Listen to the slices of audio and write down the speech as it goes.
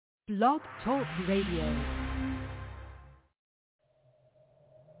Blog Talk Radio.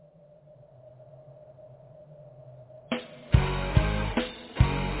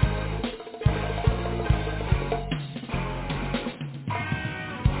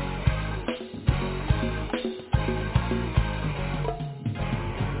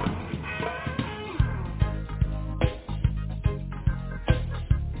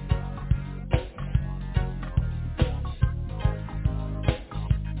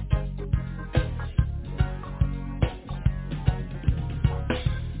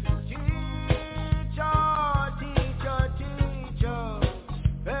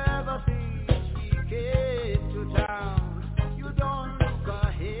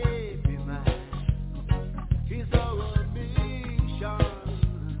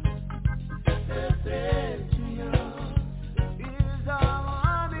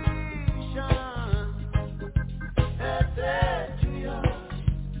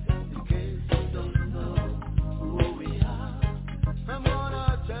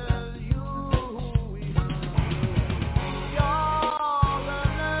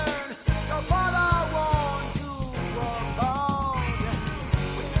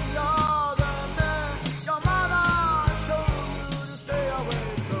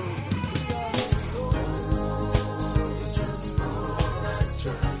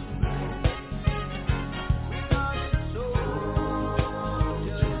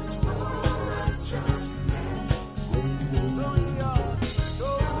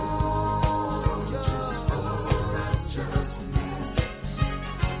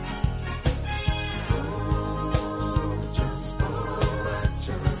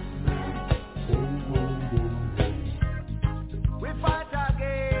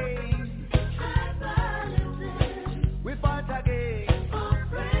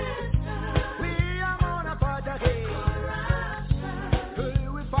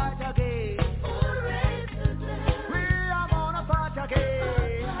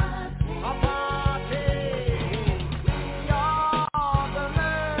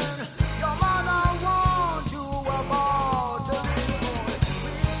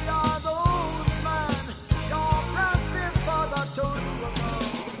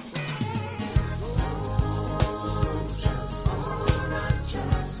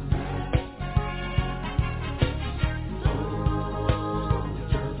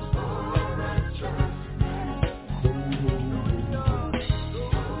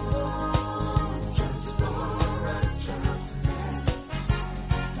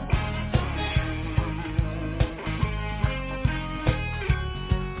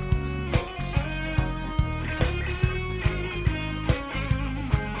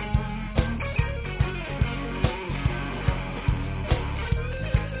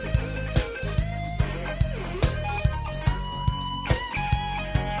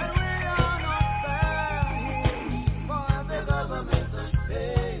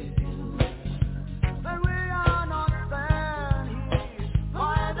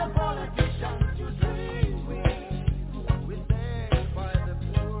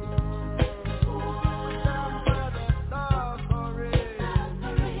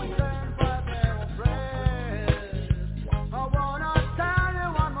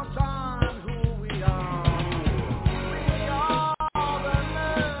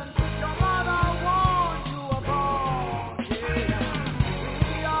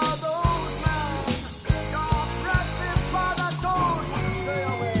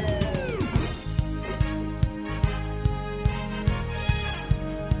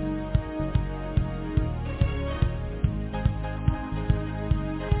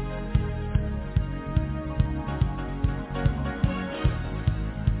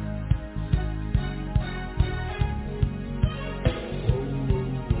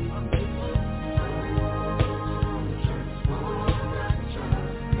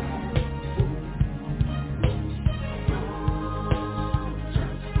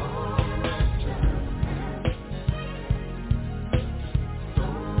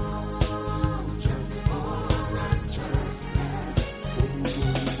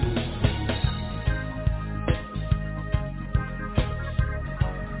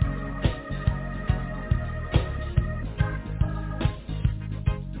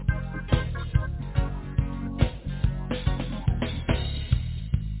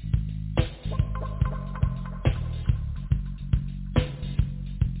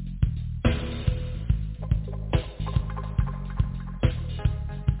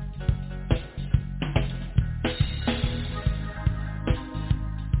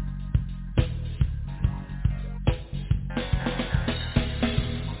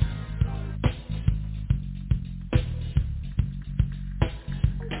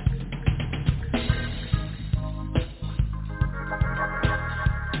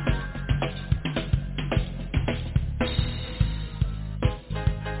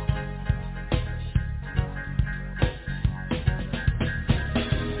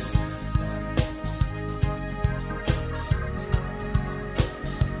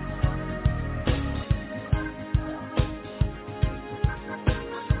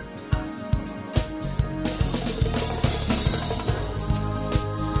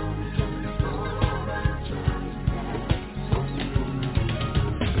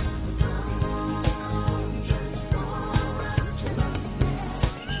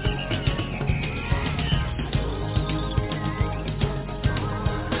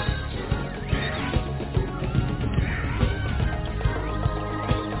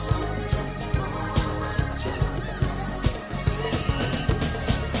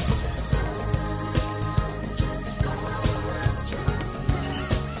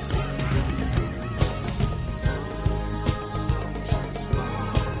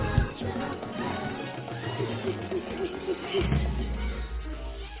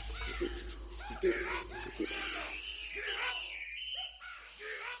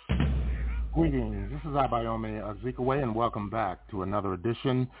 Greetings, this is Abayomi Azikiwe, and welcome back to another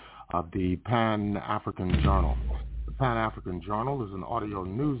edition of the Pan-African Journal. The Pan-African Journal is an audio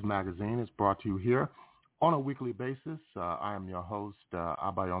news magazine. It's brought to you here on a weekly basis. I am your host,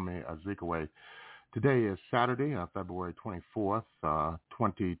 Abayomi Azikiwe. Today is Saturday, February 24th,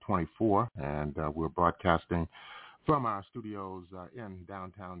 2024, and we're broadcasting from our studios in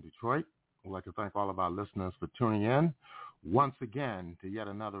downtown Detroit. We'd like to thank all of our listeners for tuning in once again to yet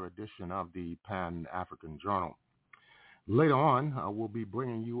another edition of the Pan-African Journal. Later on, we'll be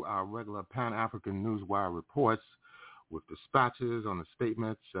bringing you our regular Pan-African Newswire reports with dispatches on the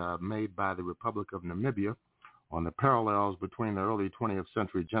statements made by the Republic of Namibia on the parallels between the early 20th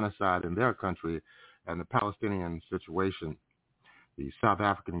century genocide in their country and the Palestinian situation. The South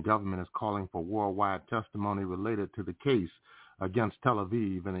African government is calling for worldwide testimony related to the case against Tel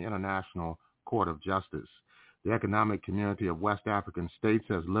Aviv in the International Court of Justice. The Economic Community of West African States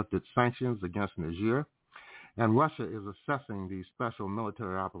has lifted sanctions against Niger, and Russia is assessing the special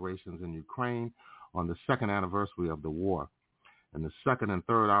military operations in Ukraine on the second anniversary of the war. In the second and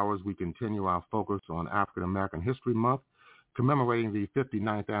third hours, we continue our focus on African American History Month, commemorating the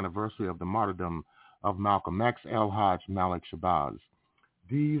 59th anniversary of the martyrdom of Malcolm X, Hajj Malik Shabazz.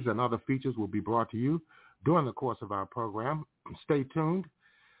 These and other features will be brought to you during the course of our program. Stay tuned.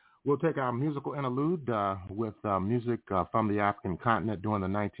 We'll take our musical interlude with music from the African continent during the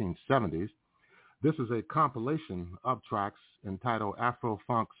 1970s. This is a compilation of tracks entitled Afro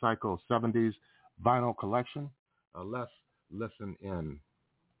Funk Psycho 70s Vinyl Collection. Let's listen in.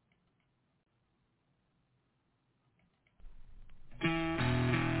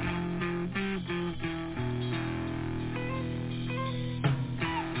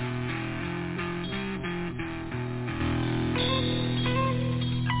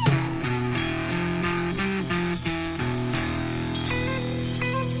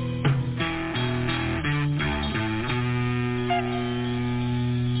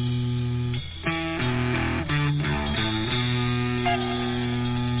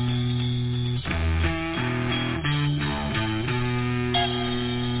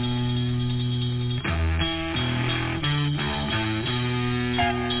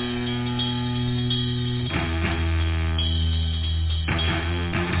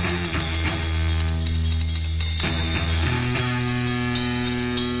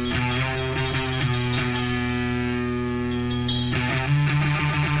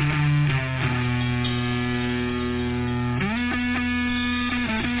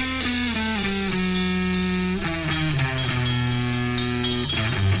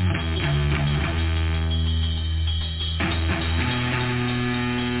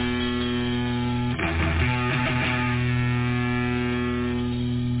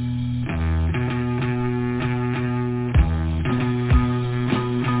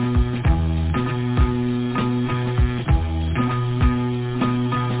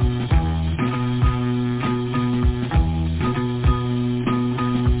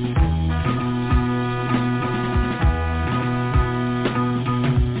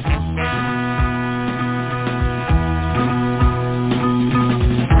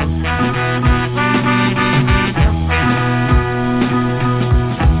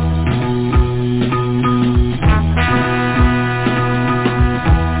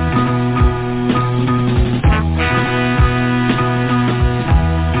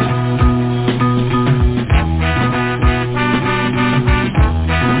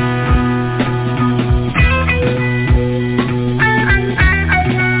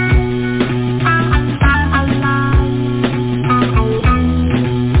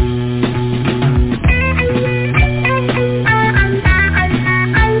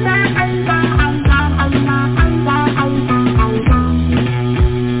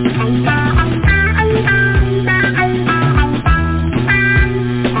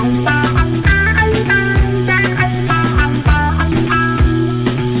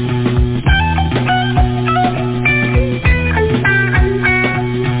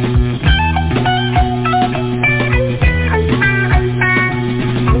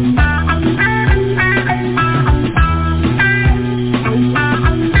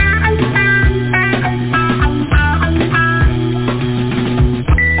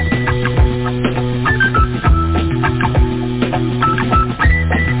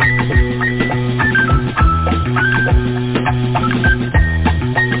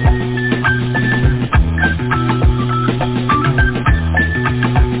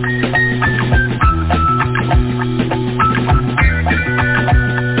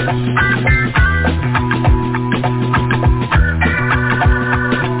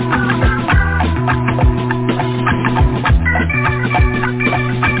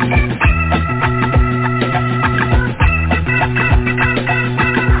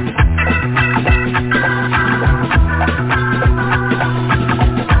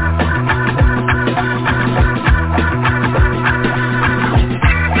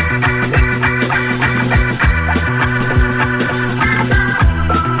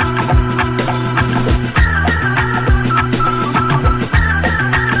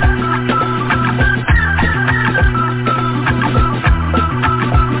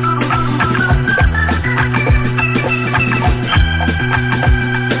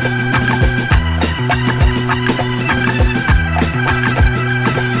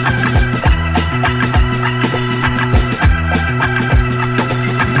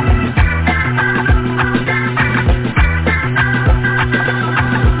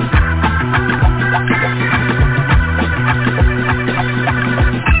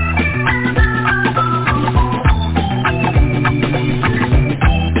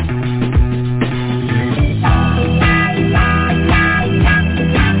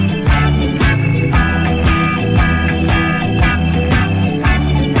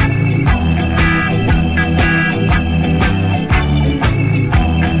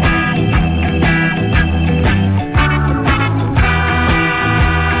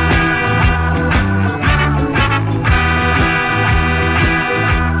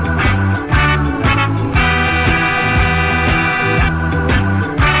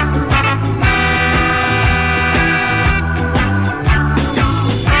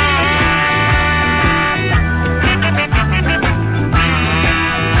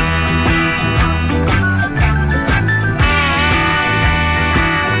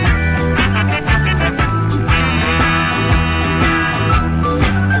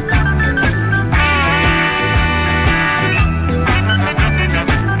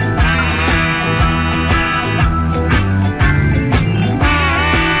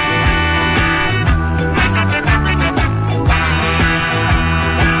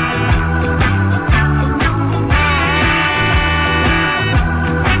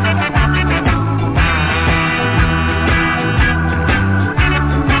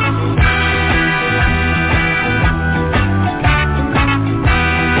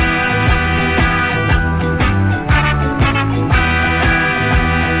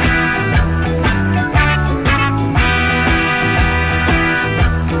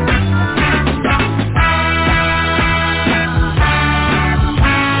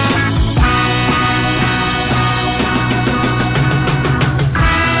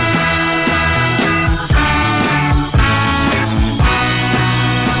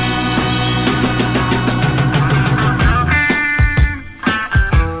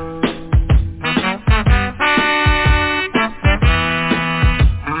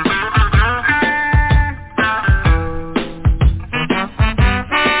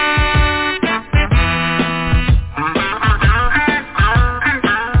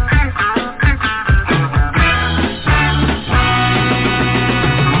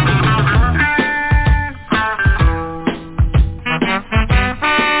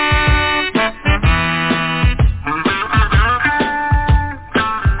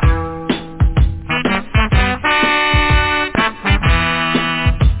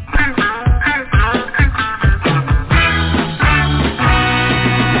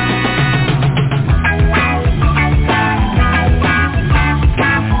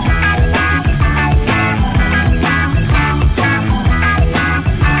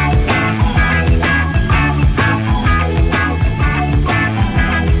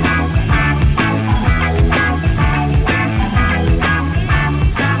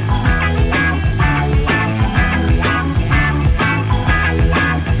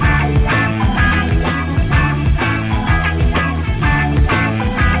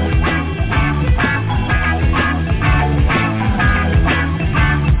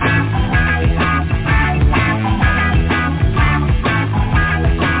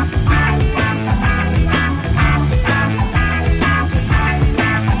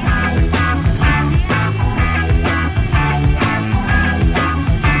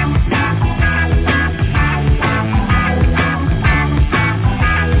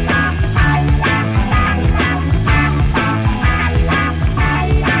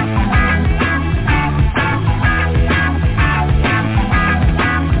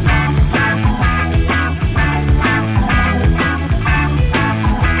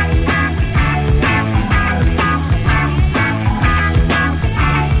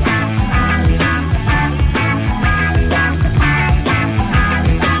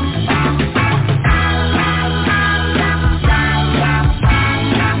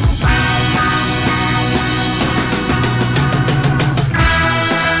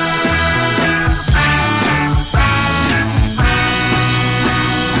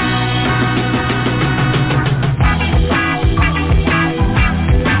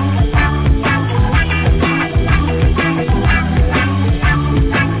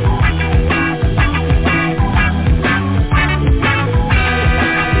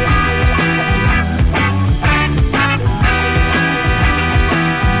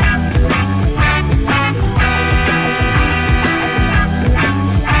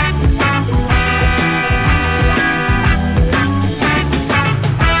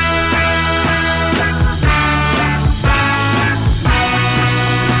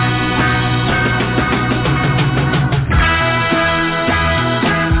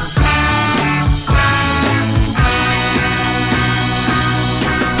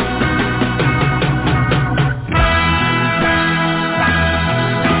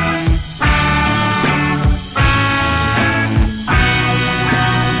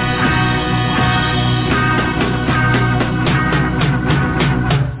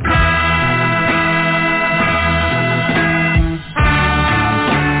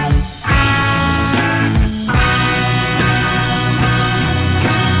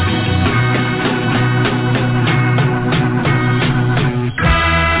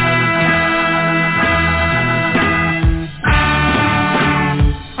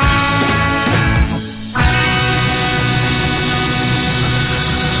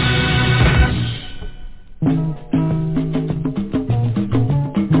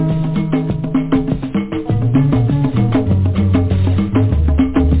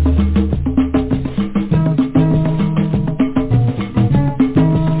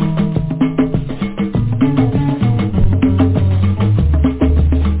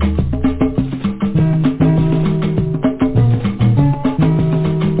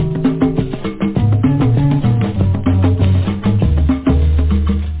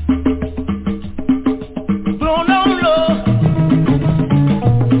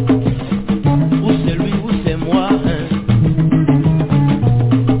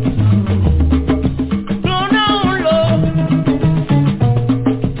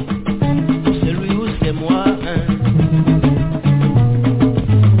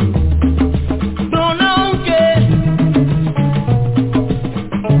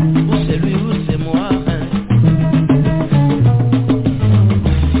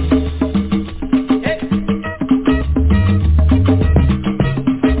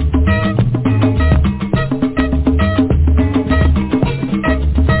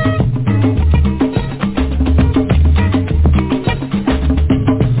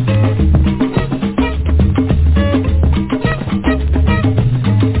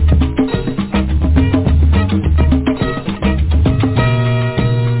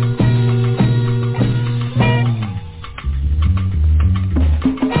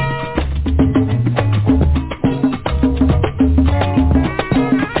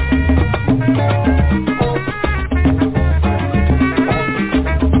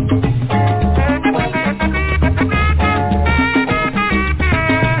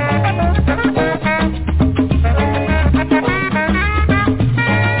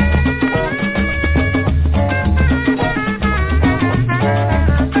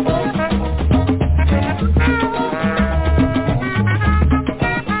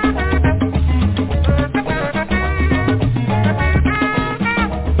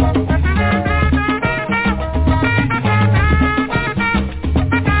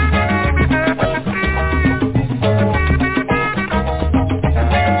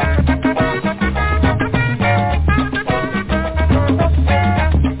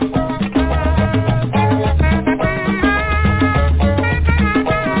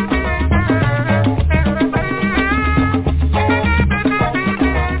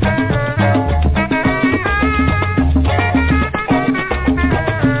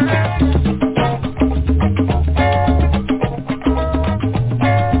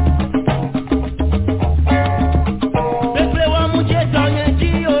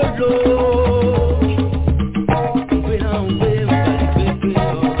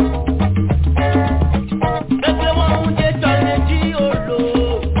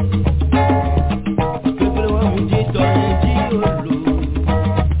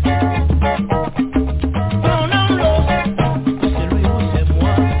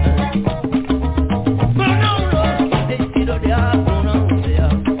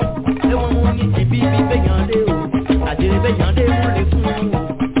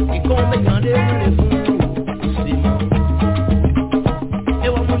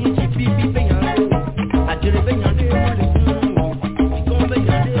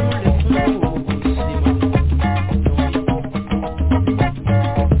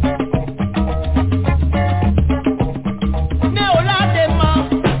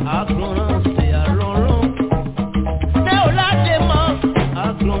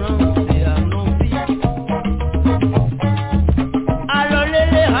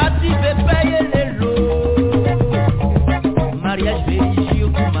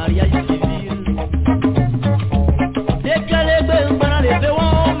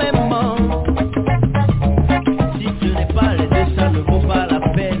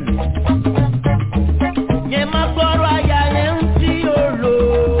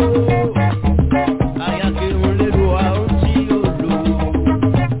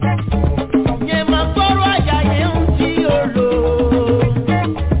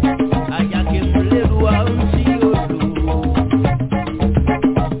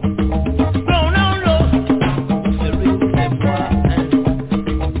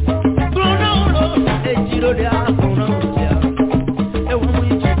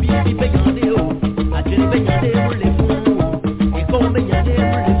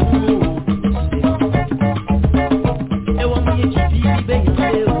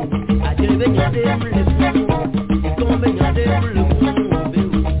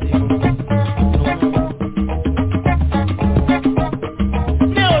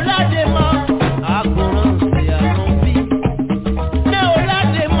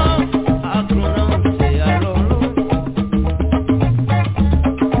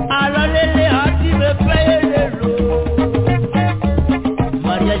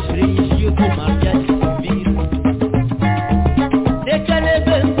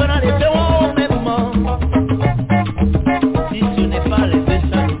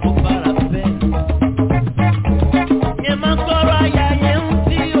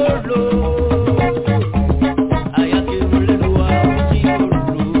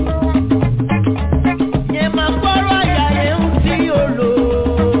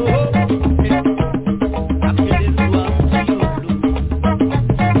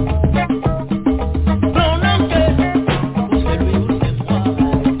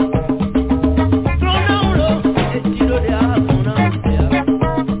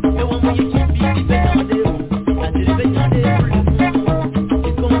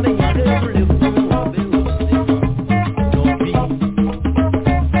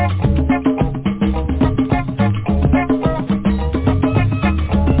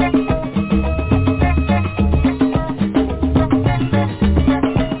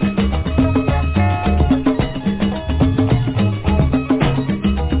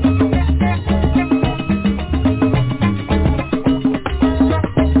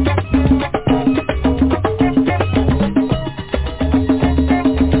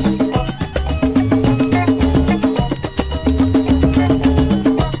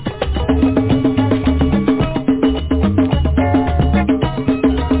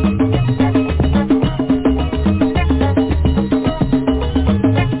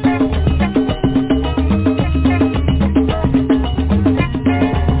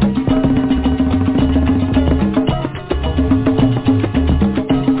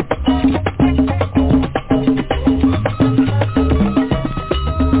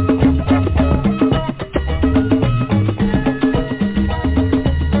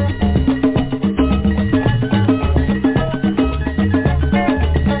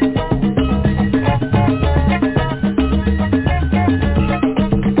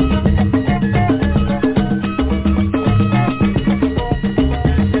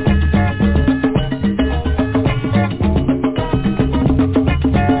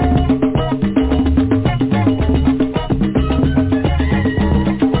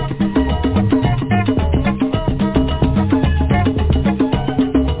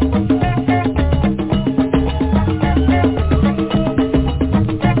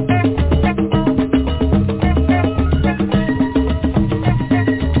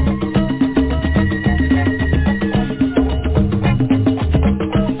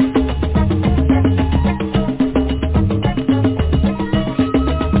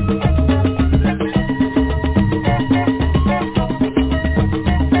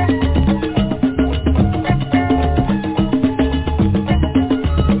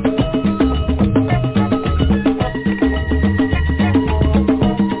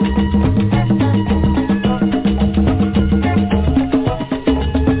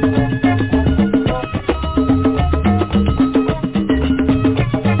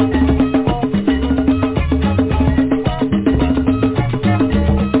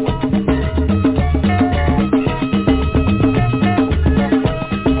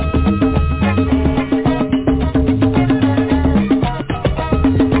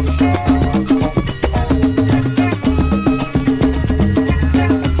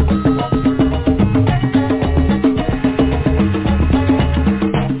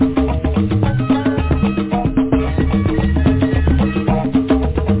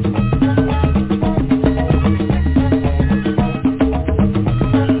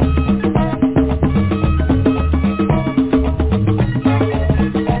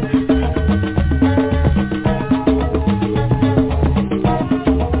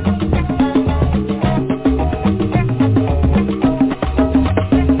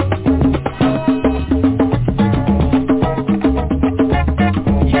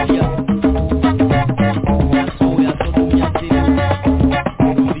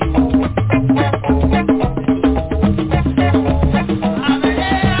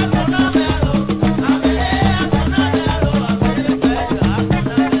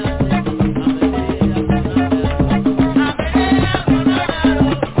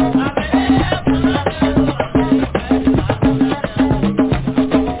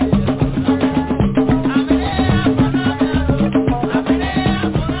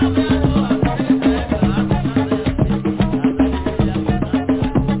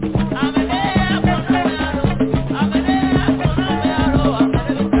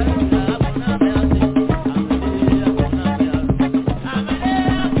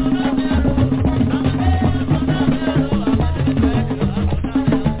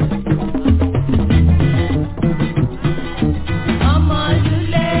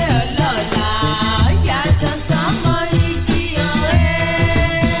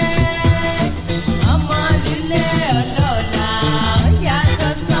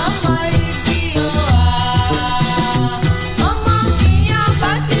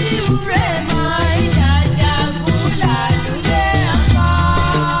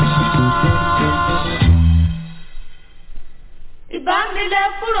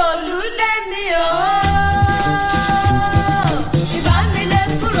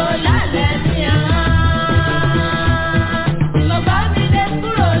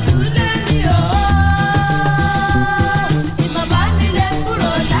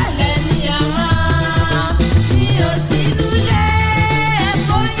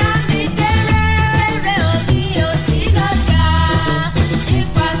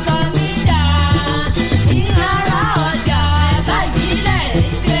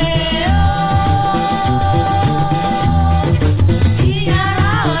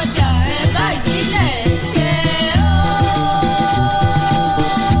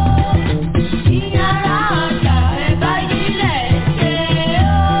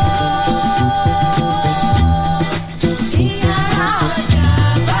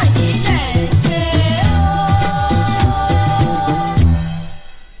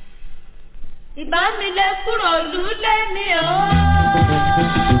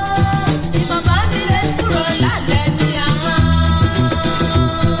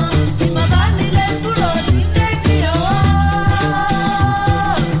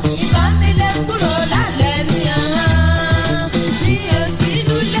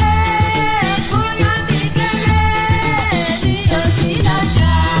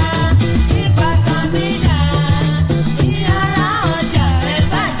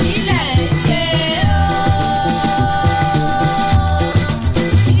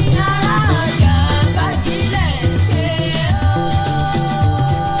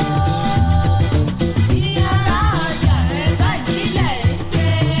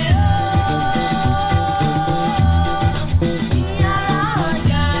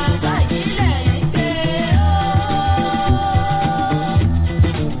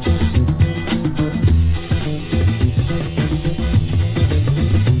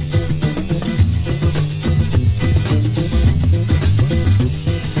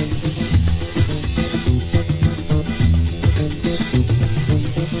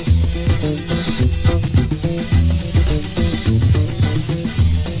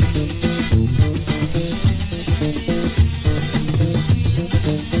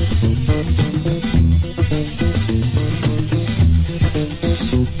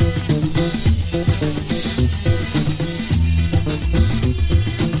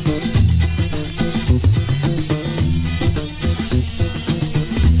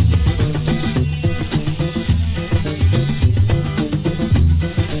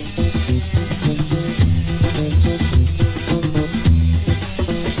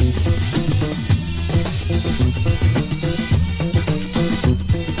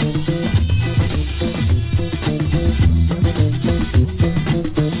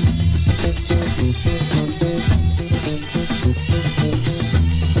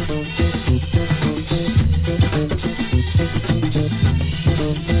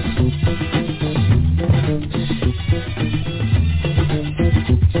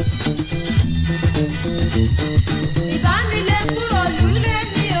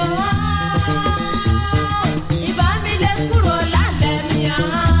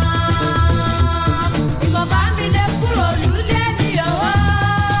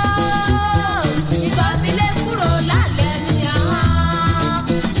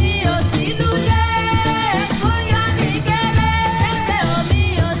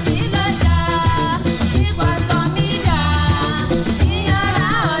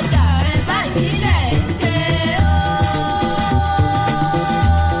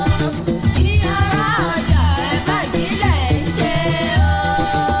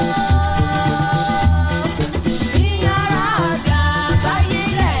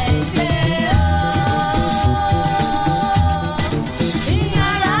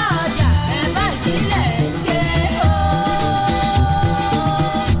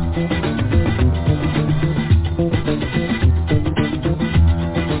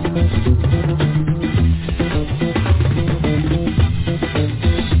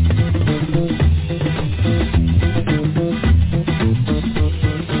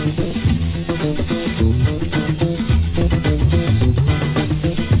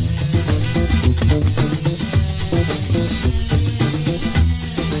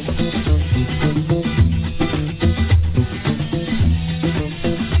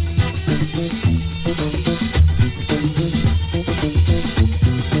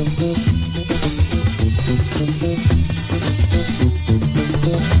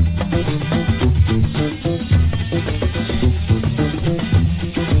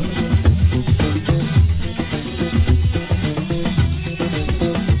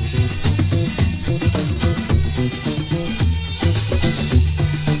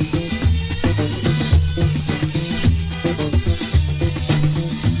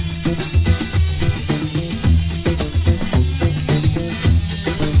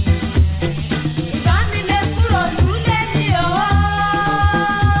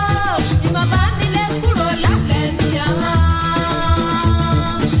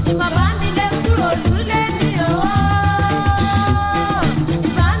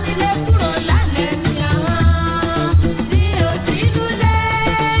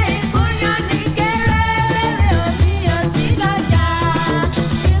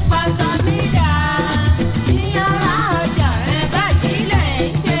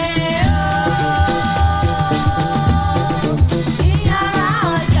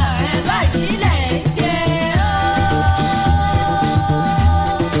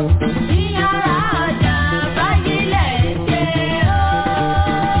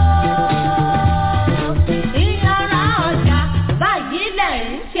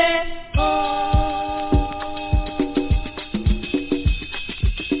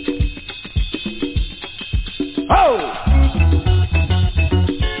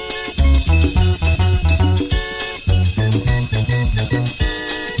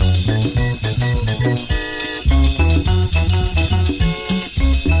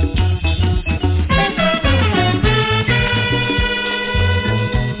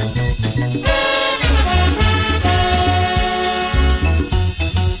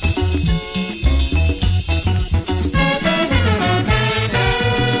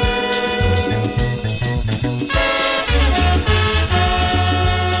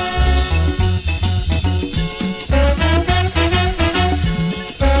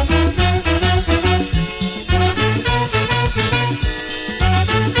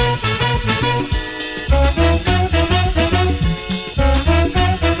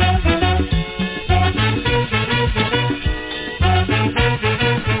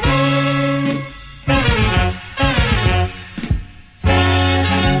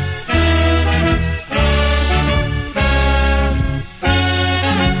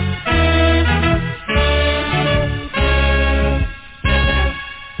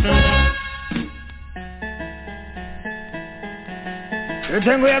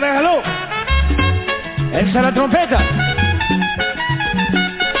 tengo ya, déjalo. Esa es la trompeta.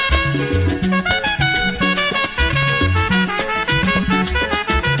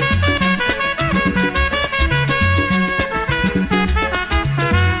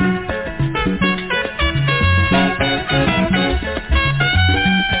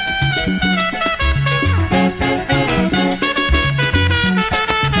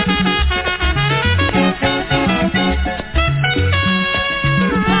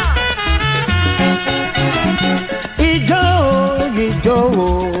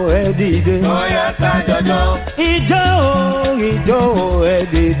 Oya ká jọjọ. Ijó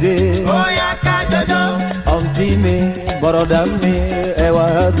edide. Oya ká jọjọ. Ọ̀ntí mi, bọ̀rọ̀dá mi, ẹwà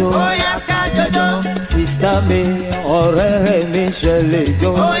ẹ̀dọ́. Oya ká jọjọ. Sísá mi, ọ̀rẹ́ mi ṣẹlẹ̀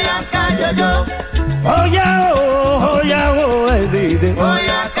jó. Oya ká jọjọ. Oya o edide.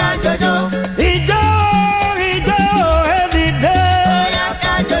 Oya ká jọjọ. Ijó edide. Oya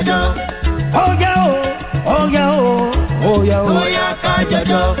ká jọjọ. Oya ká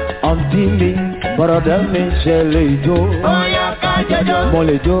jọjọ. Ọ̀ntí mi, bọ̀rọ̀dá mi ṣẹlẹ̀ jó. Oya ká jọjọ. Mo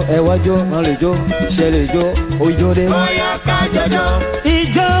lè jó, ẹwà jó, mo lè jó, ṣẹlẹ̀ jó, ojú dé. Oya ká jọjọ.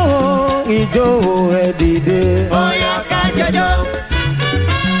 Ijó edide. Oya ká jọjọ.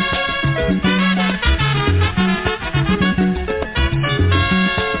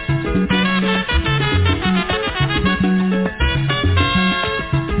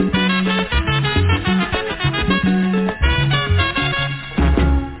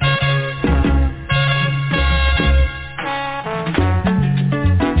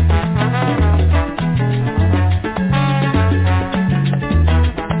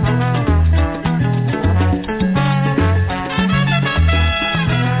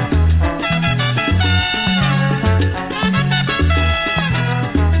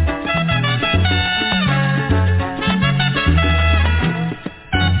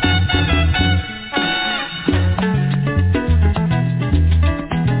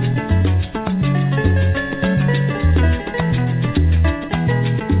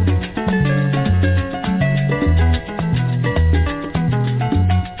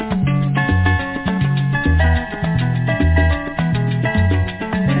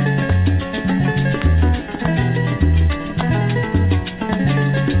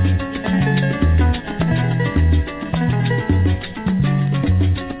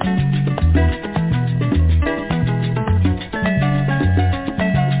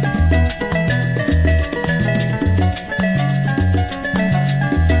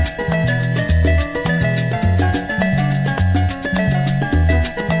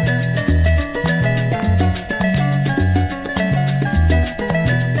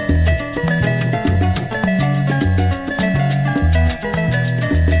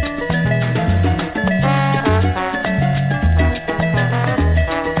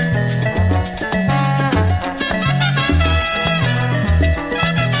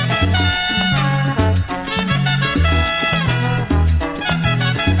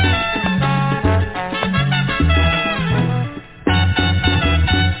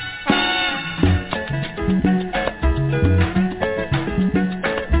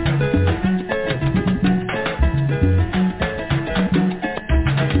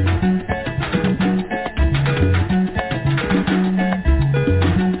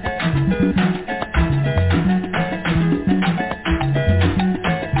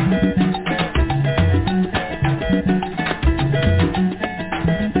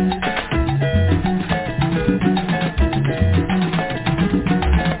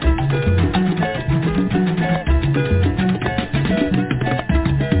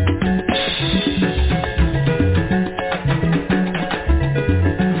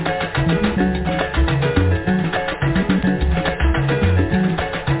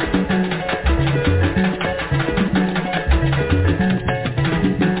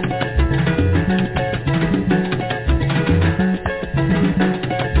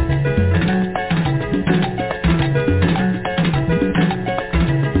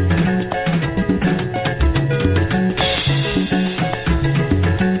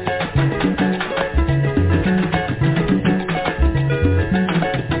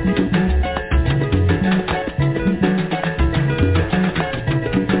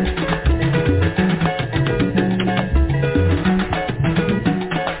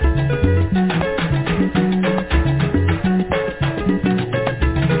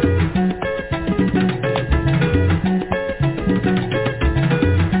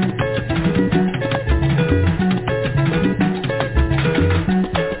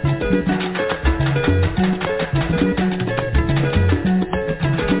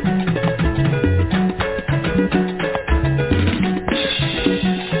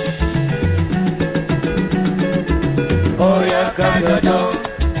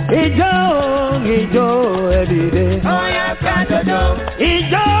 Ijo, ijo, everyday. Oya kajojo.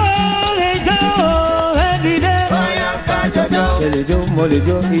 Ijo, ijo, everyday. Oya kajojo. Elejo,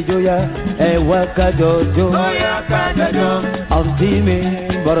 molejo, ijo ya, ewa kajojo. Oya kajojo. Auntie me,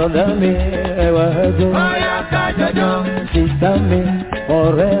 brother me, ewa jo. Oya kajojo. Sister me,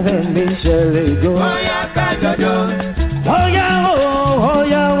 orere mi shelejo. Oya kajojo. Oya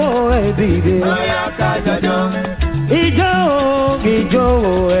oh, everyday. Oya kajojo. Ijo, ijo,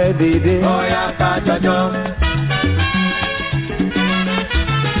 everyday. Oya kajojo.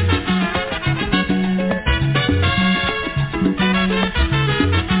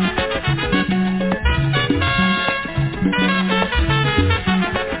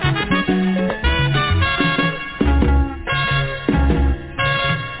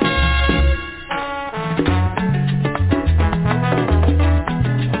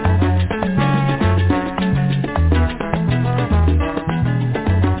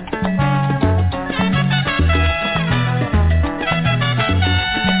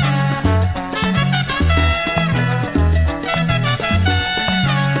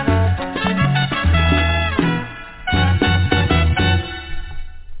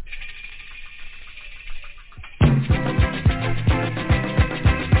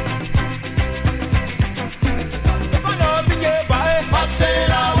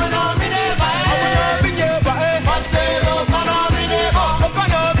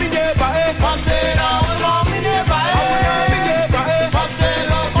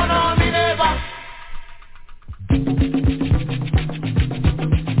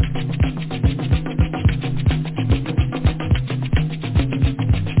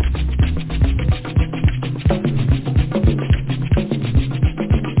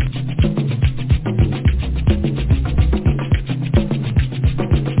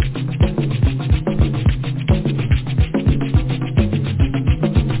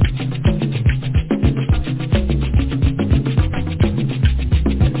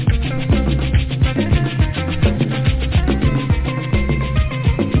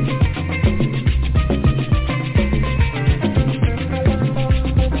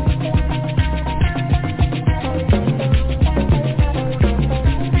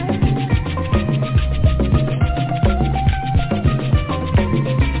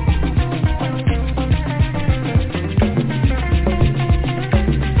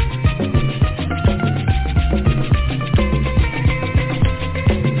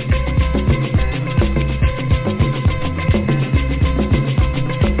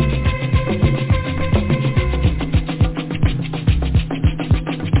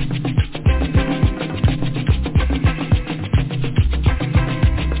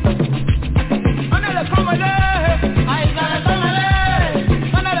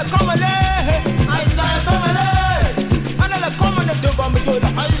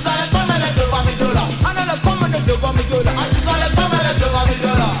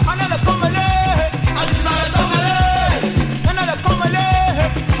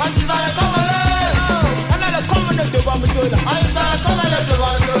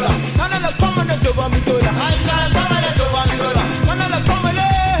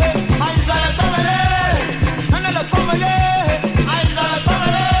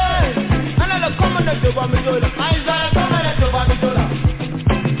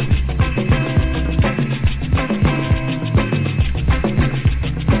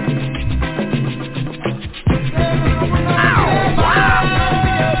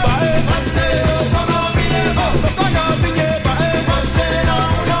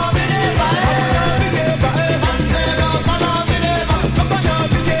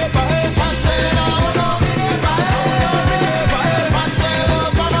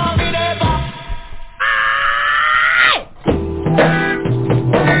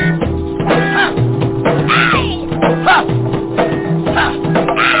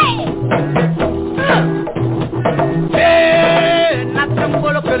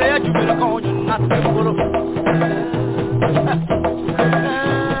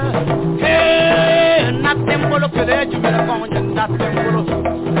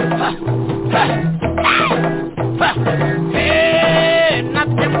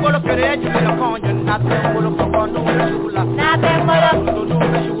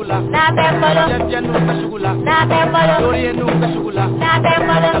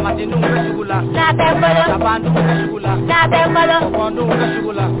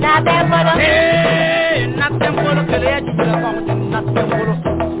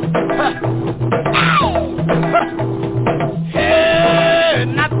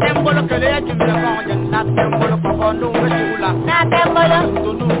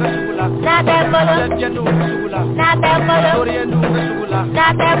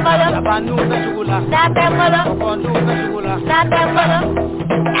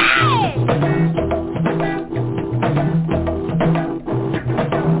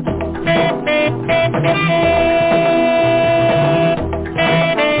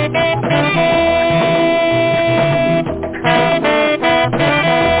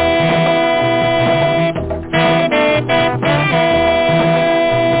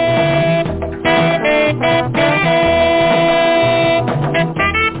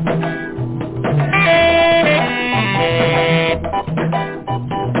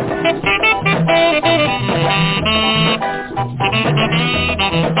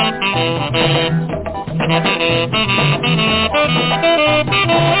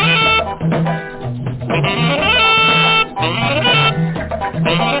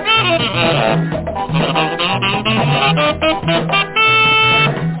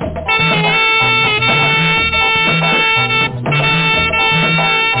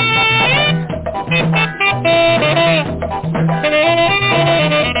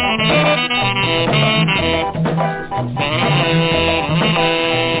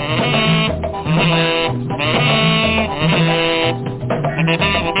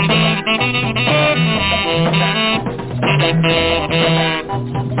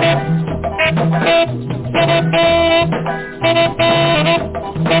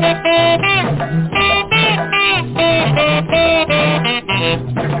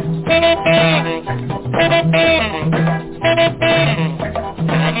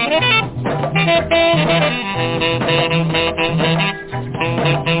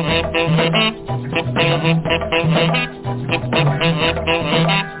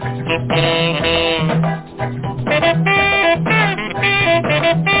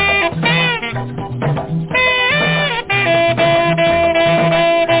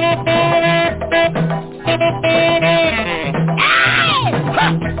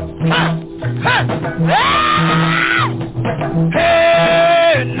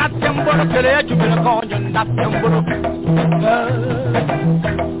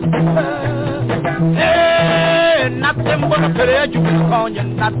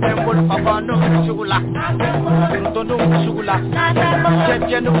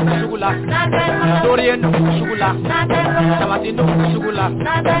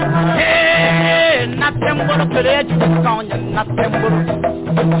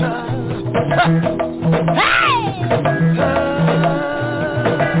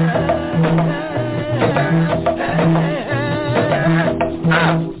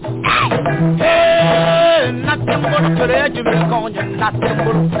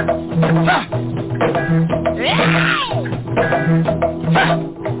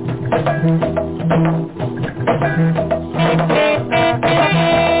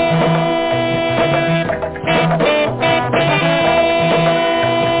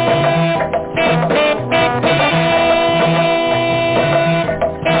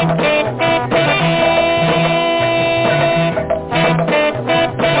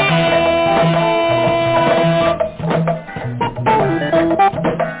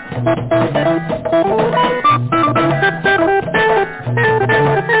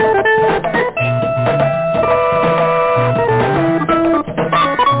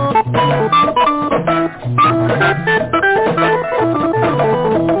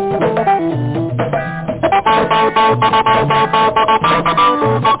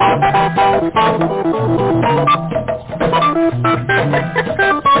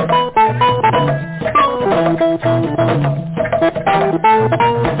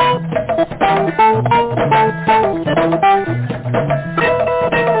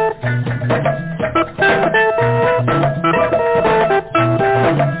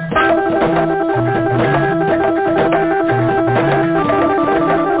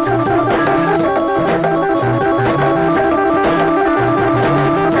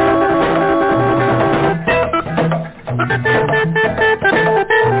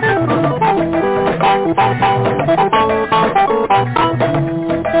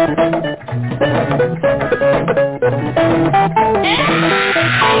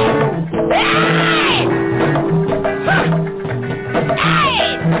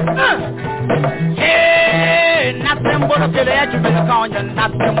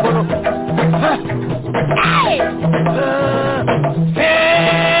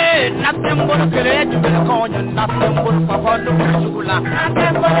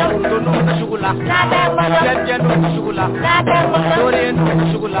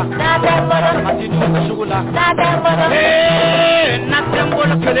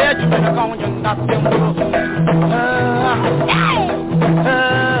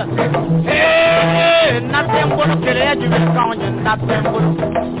 Nothing Napembolo kele ju be kaonye napembolo.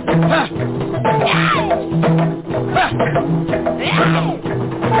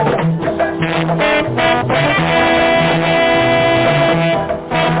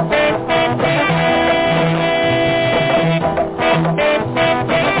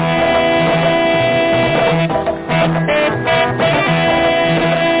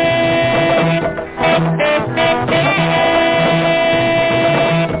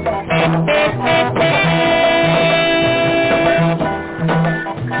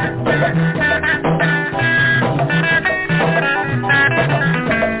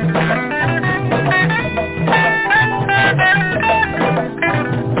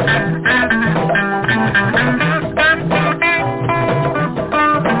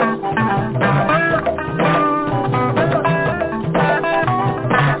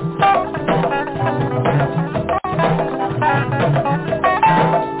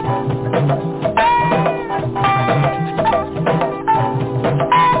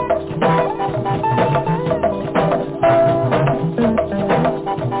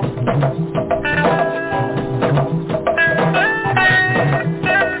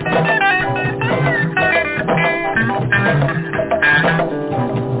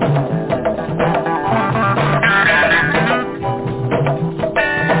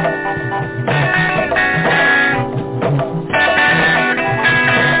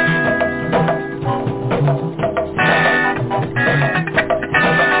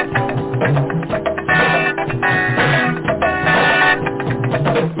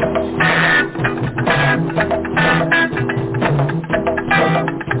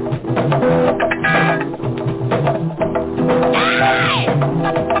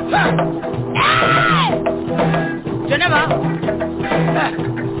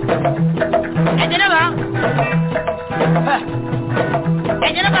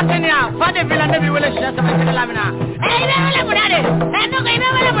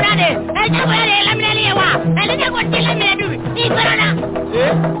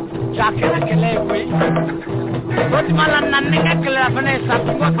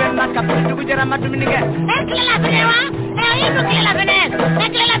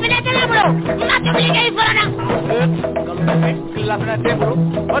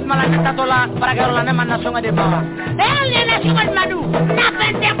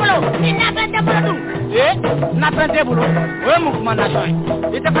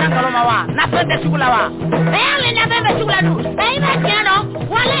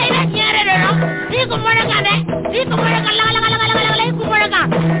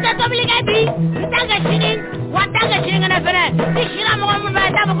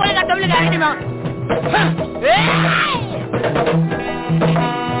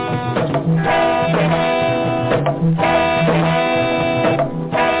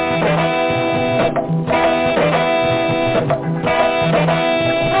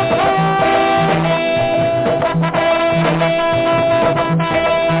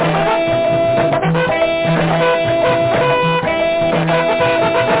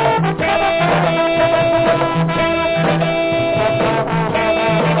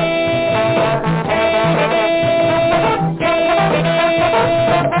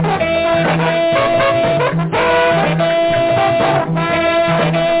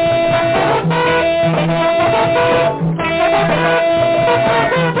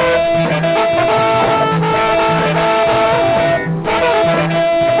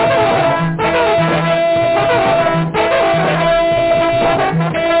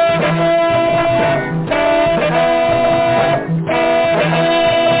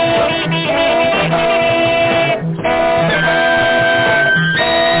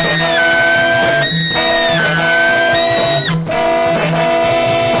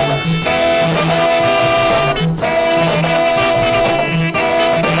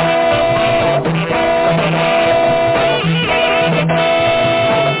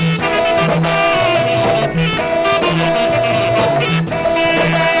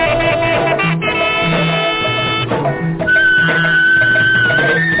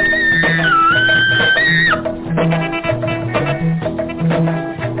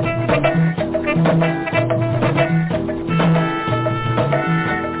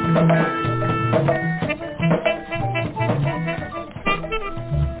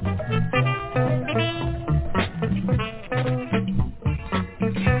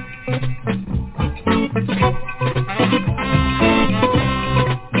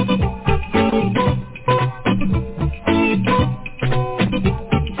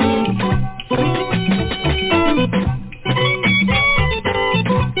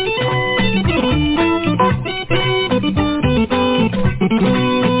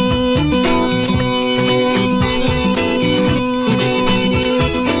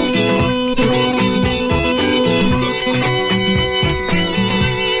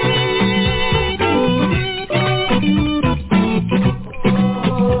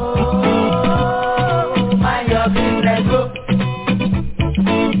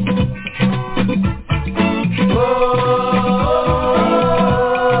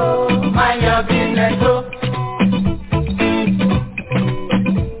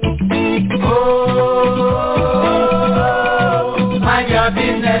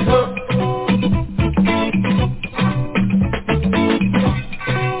 go.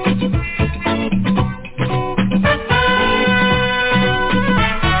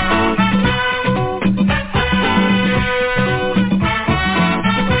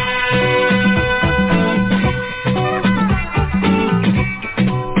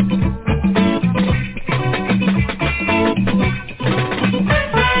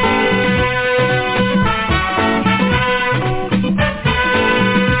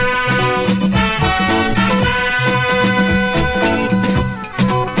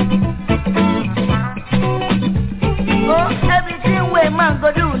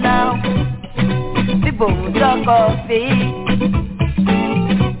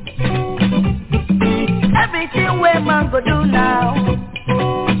 Everything where man go do now,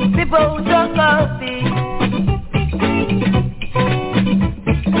 people talk of it.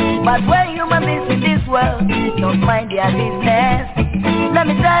 But when human beings in this world don't mind their business, let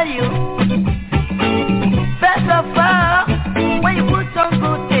me tell you, first of all, when you put on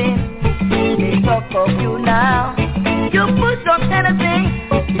good things, they talk of you now. You put on anything,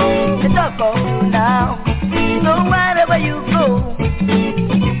 they talk of you now. So wherever you go,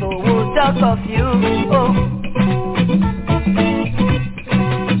 people will talk of you. Oh.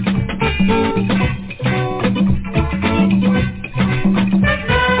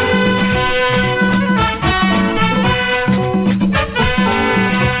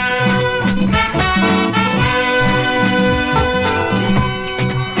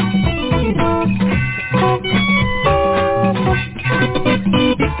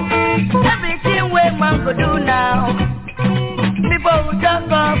 Everything where man go do now, people will talk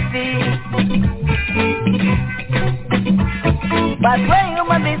of it. But when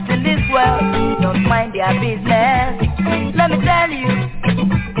human beings in this world don't mind their business, let me tell you,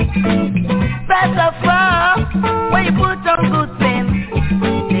 first of all, when you put on good things,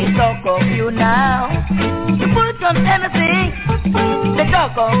 they talk of you now. You put on anything, they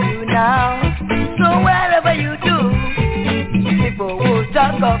talk of you now. So wherever you do, people will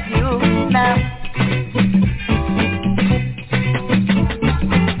talk of you now.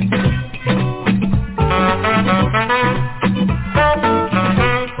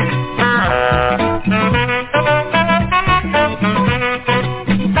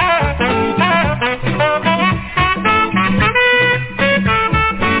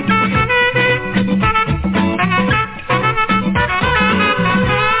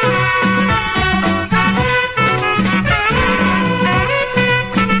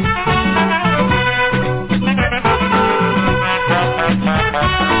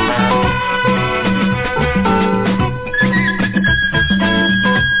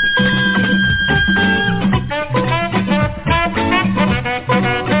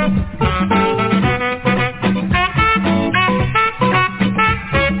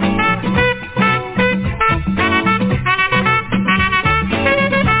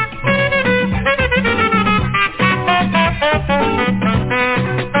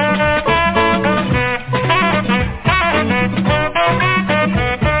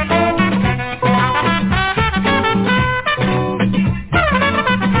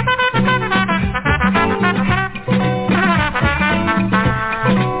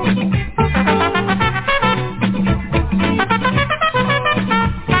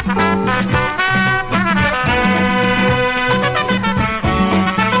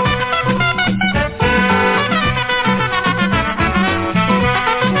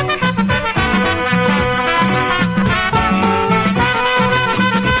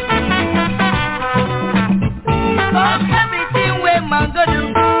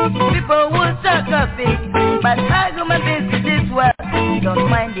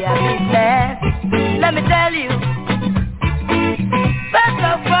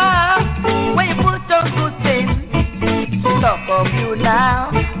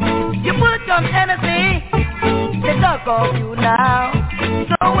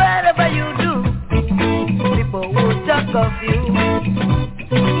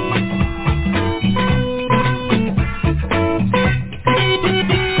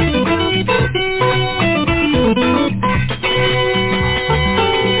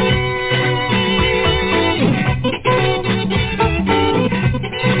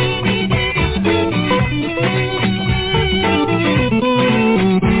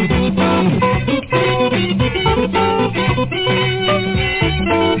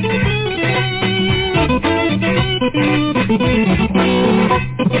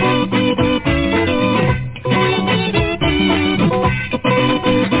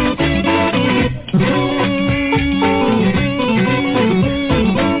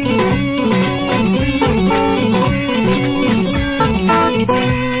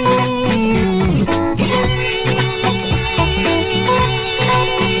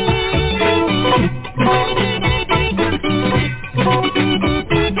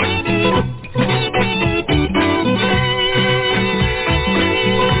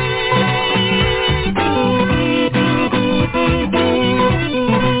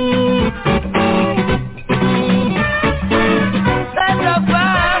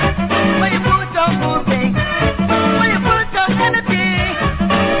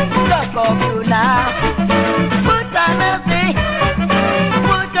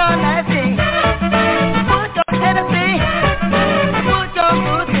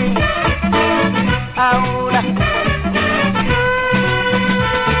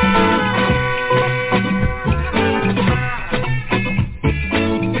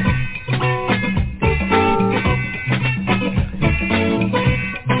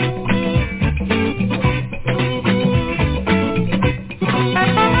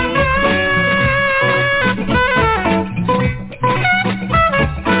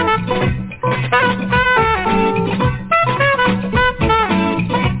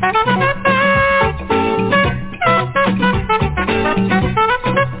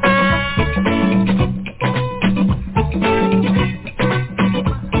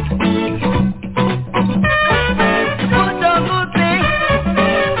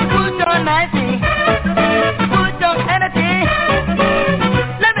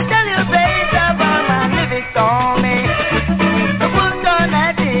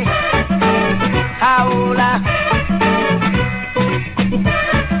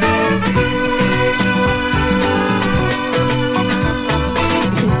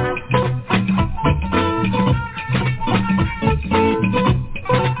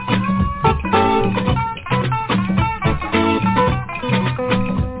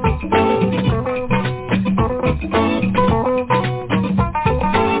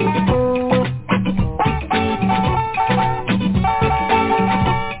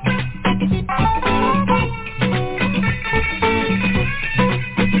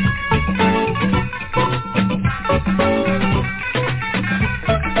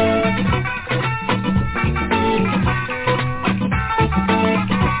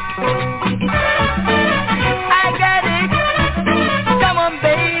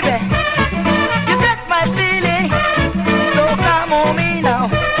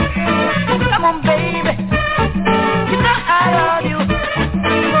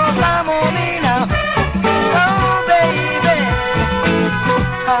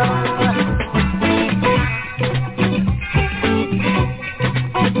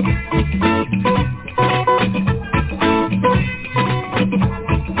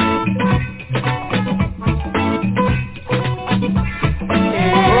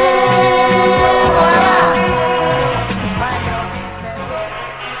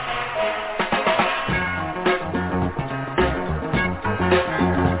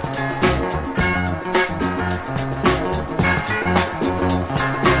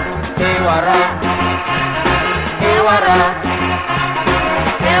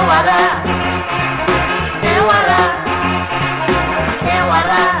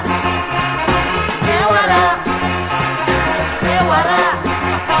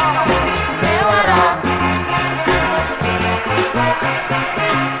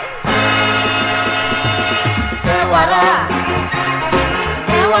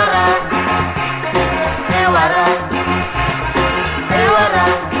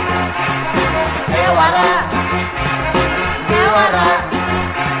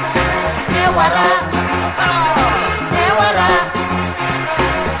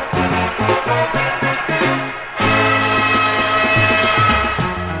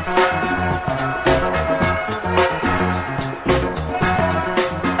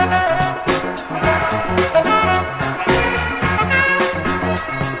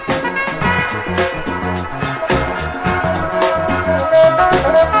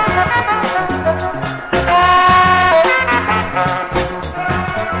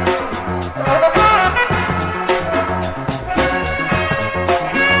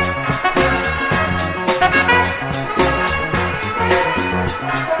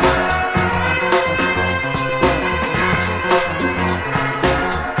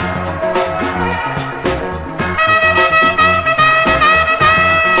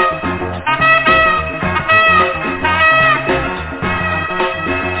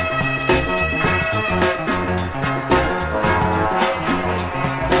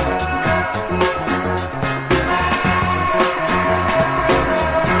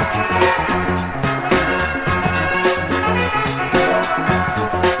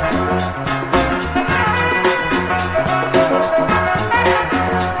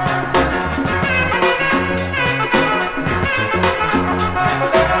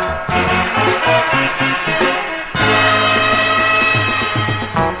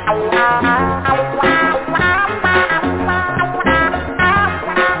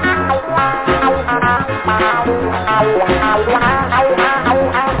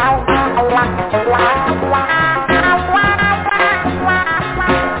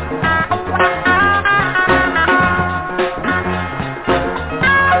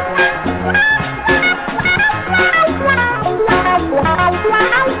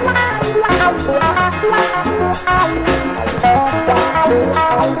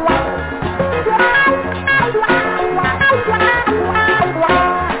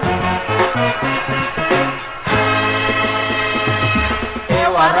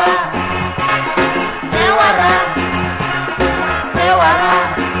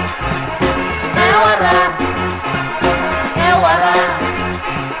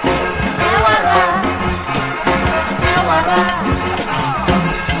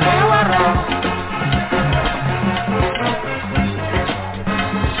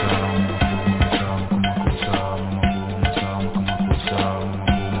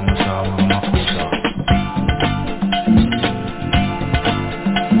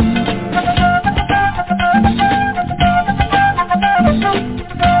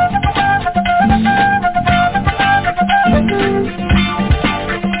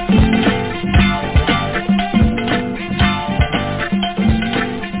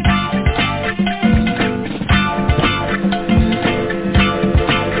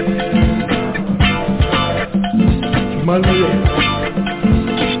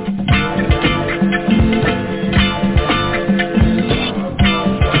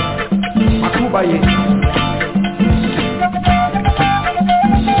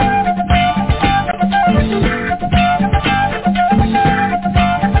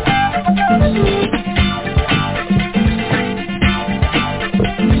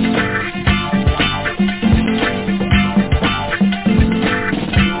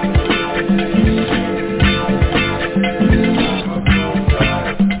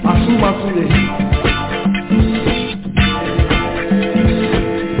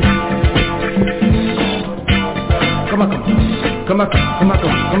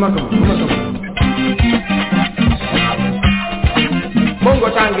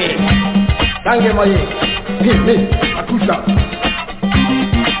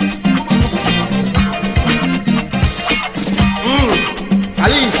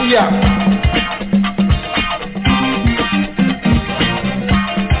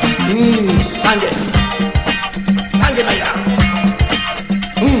 Sange Maya.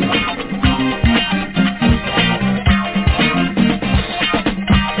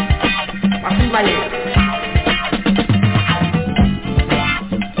 Masih balik.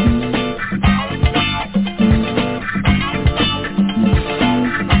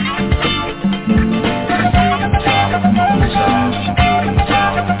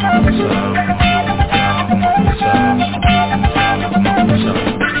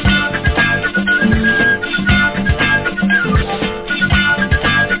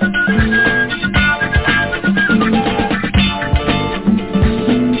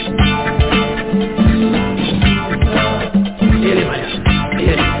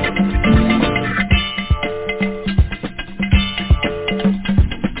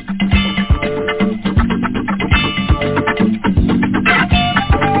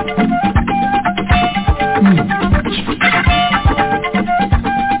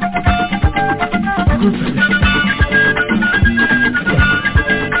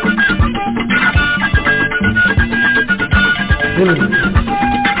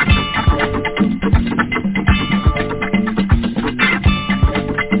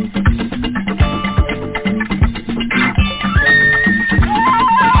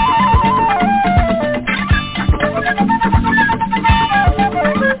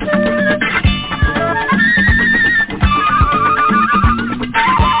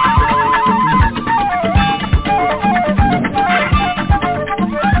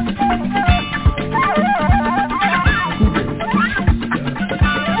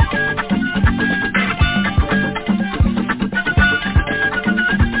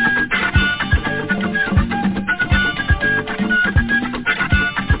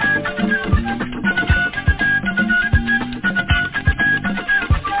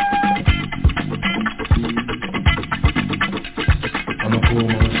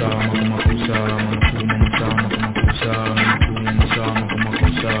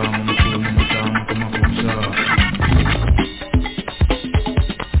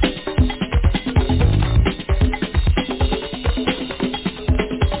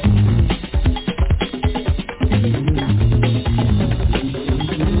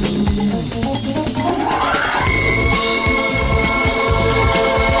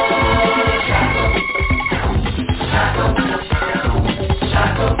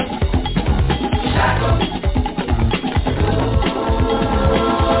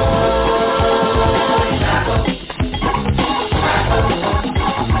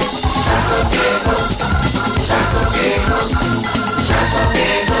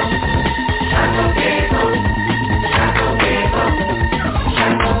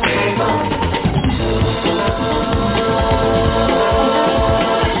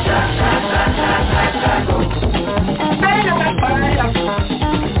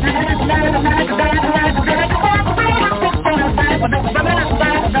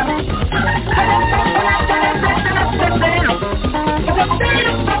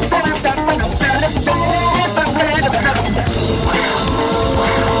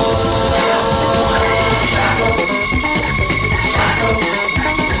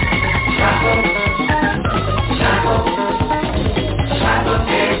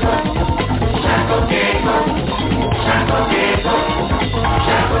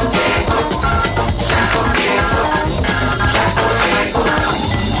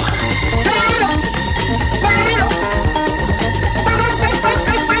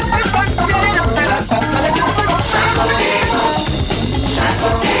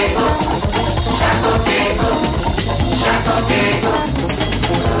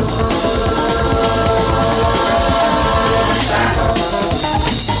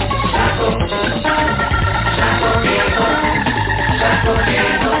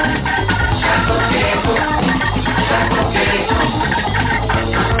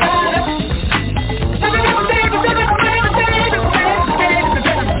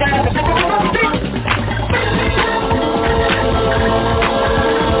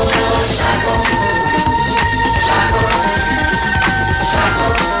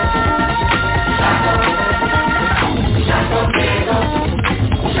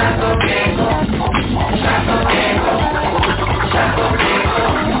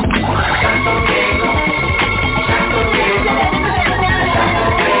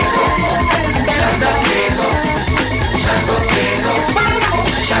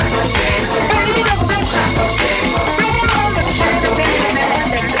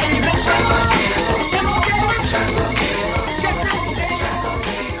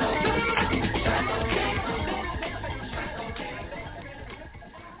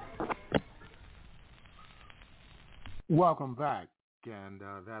 Welcome back. and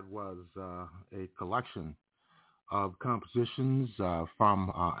that was a collection of compositions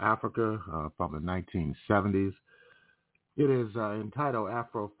from Africa from the 1970s. It is entitled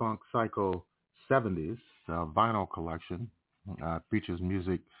Afro-Funk Psycho 70s, vinyl collection. Features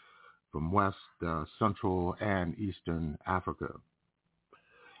music from West, Central, and Eastern Africa.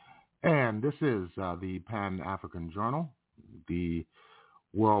 And this is the Pan-African Journal, the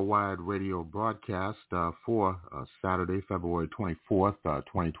worldwide radio broadcast for Saturday, February 24th,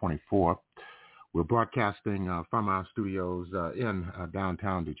 2024. We're broadcasting from our studios in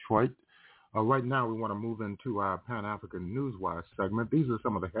downtown Detroit. Right now, we want to move into our Pan-African Newswire segment. These are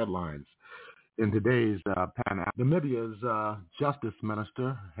some of the headlines in today's Namibia's justice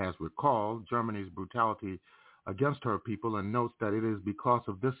minister has recalled Germany's brutality against her people and notes that it is because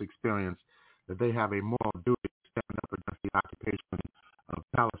of this experience that they have a moral duty to stand up against the occupation of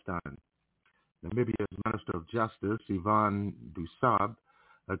Palestine. Namibia's Minister of Justice, Yvonne Dusab,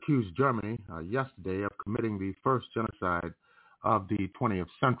 accused Germany yesterday of committing the first genocide of the 20th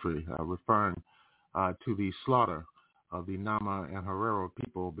century, referring to the slaughter of the Nama and Herero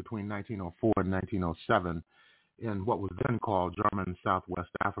people between 1904 and 1907 in what was then called German Southwest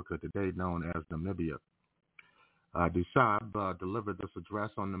Africa, today known as Namibia. Dusab delivered this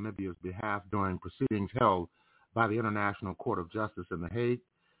address on Namibia's behalf during proceedings held by the International Court of Justice in The Hague,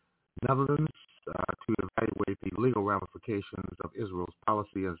 Netherlands, to evaluate the legal ramifications of Israel's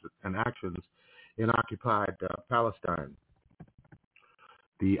policies and actions in occupied Palestine.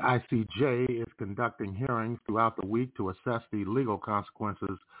 The ICJ is conducting hearings throughout the week to assess the legal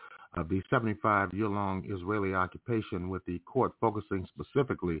consequences of the 75-year-long Israeli occupation, with the court focusing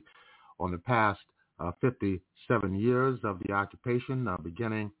specifically on the past 57 years of the occupation,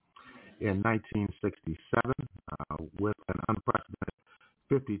 beginning in 1967, with an unprecedented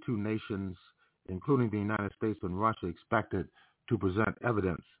 52 nations, including the United States and Russia, expected to present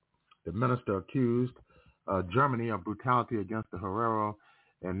evidence. The minister accused Germany of brutality against the Herero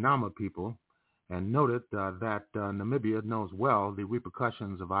and Nama people, and noted that Namibia knows well the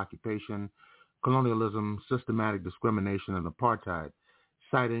repercussions of occupation, colonialism, systematic discrimination, and apartheid,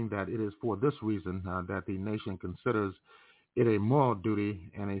 citing that it is for this reason that the nation considers it a moral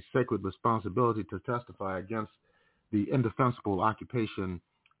duty and a sacred responsibility to testify against the indefensible occupation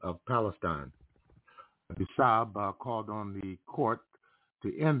of Palestine. Dusab called on the court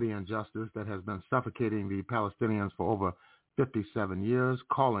to end the injustice that has been suffocating the Palestinians for over 57 years,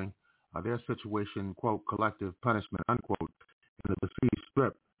 calling their situation, quote, collective punishment, unquote, in the besieged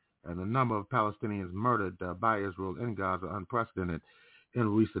strip, and the number of Palestinians murdered by Israel in Gaza unprecedented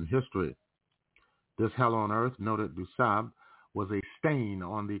in recent history. This hell on earth, noted Dusab, was a stain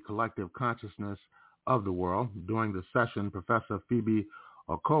on the collective consciousness of the world. During the session, Professor Phoebe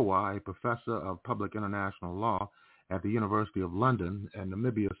Okowa, a professor of public international law at the University of London and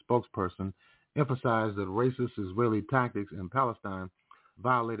Namibia spokesperson, emphasized that racist Israeli tactics in Palestine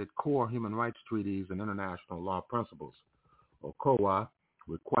violated core human rights treaties and international law principles. Okowa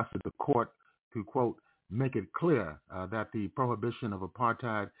requested the court to, quote, make it clear that the prohibition of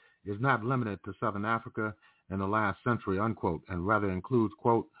apartheid is not limited to Southern Africa in the last century, unquote, and rather includes,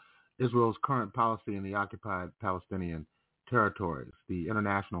 quote, Israel's current policy in the occupied Palestinian territories. The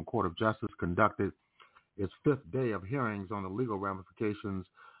International Court of Justice conducted its fifth day of hearings on the legal ramifications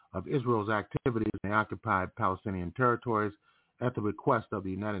of Israel's activities in the occupied Palestinian territories at the request of the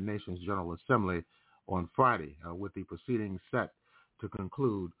United Nations General Assembly on Friday, with the proceedings set to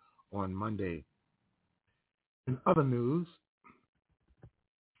conclude on Monday. In other news,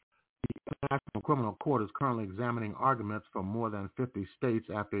 the International Criminal Court is currently examining arguments from more than 50 states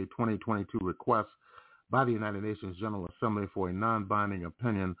after a 2022 request by the United Nations General Assembly for a non-binding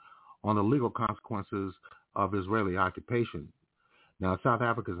opinion on the legal consequences of Israeli occupation. Now, South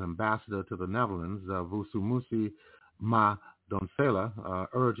Africa's ambassador to the Netherlands, Vusumusi Madonsela,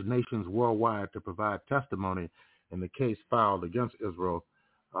 urged nations worldwide to provide testimony in the case filed against Israel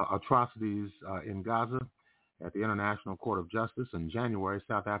atrocities in Gaza at the International Court of Justice. In January,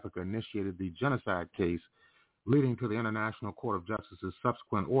 South Africa initiated the genocide case, leading to the International Court of Justice's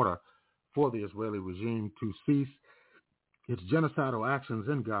subsequent order for the Israeli regime to cease its genocidal actions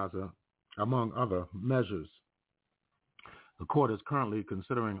in Gaza, among other measures. The court is currently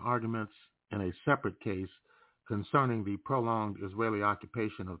considering arguments in a separate case concerning the prolonged Israeli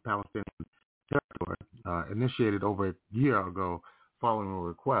occupation of Palestinian territory, initiated over a year ago following a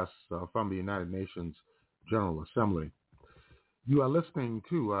request from the United Nations General Assembly. You are listening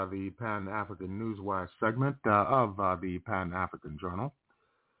to the Pan-African Newswire segment of the Pan-African Journal.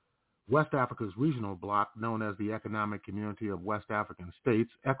 West Africa's regional bloc, known as the Economic Community of West African States,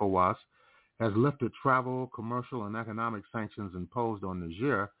 ECOWAS, has lifted travel, commercial, and economic sanctions imposed on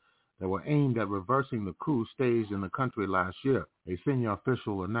Niger that were aimed at reversing the coup staged in the country last year, a senior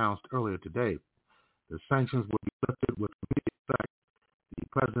official announced earlier today. The sanctions will be lifted with immediate effect. The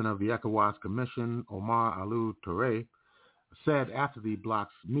president of the ECOWAS Commission, Omar Aliou Touré, said after the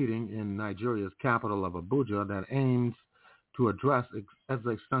bloc's meeting in Nigeria's capital of Abuja that aims to address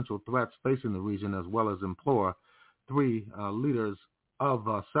existential threats facing the region, as well as implore three leaders of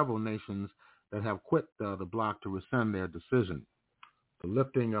several nations that have quit the bloc to rescind their decision. The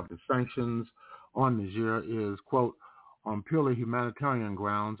lifting of the sanctions on Niger is, quote, on purely humanitarian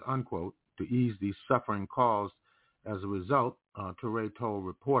grounds, unquote, to ease the suffering caused as a result, Touré told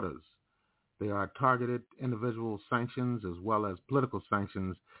reporters. They are targeted individual sanctions as well as political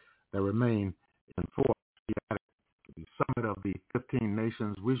sanctions that remain in force. The summit of the 15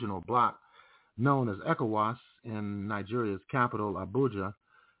 nations regional bloc, known as ECOWAS in Nigeria's capital, Abuja,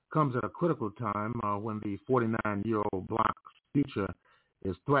 comes at a critical time when the 49-year-old bloc's future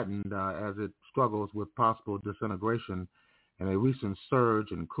is threatened as it struggles with possible disintegration and a recent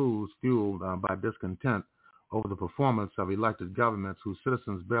surge in coups fueled by discontent over the performance of elected governments whose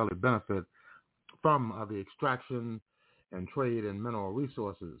citizens barely benefit from the extraction and trade in mineral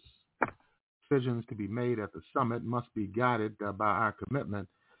resources. Decisions to be made at the summit must be guided by our commitment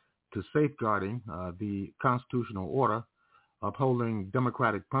to safeguarding the constitutional order, upholding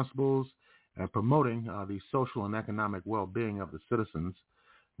democratic principles, and promoting the social and economic well-being of the citizens,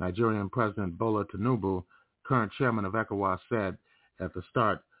 Nigerian President Bola Tinubu, current chairman of ECOWAS, said at the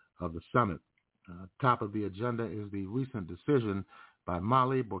start of the summit. Top of the agenda is the recent decision by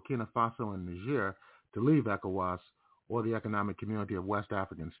Mali, Burkina Faso, and Niger to leave ECOWAS, or the Economic Community of West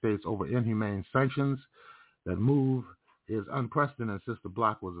African States, over inhumane sanctions. That move is unprecedented since the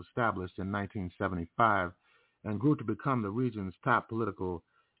bloc was established in 1975 and grew to become the region's top political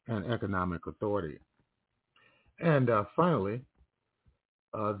and economic authority. And finally,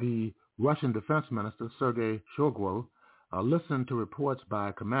 the Russian Defense Minister, Sergei Shoigu, listened to reports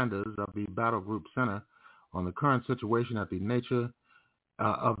by commanders of the Battle Group Center on the current situation at the nature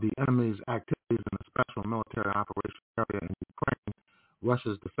of the enemy's activities in the special military operation area in Ukraine.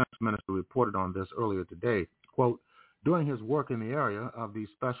 Russia's defense minister reported on this earlier today. Quote, during his work in the area of the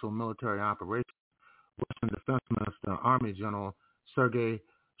special military operation, Russian Defense Minister Army General Sergei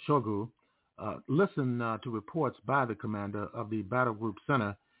Shoigu listened to reports by the commander of the Battle Group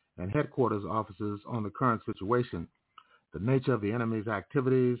Center and headquarters offices on the current situation, the nature of the enemy's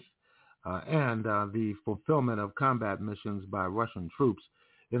activities, and the fulfillment of combat missions by Russian troops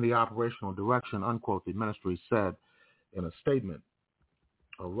in the operational direction, unquote, the ministry said in a statement.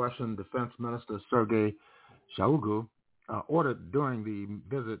 Russian Defense Minister Sergei Shoigu ordered during the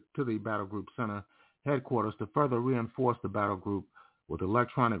visit to the Battle Group Center headquarters to further reinforce the battle group with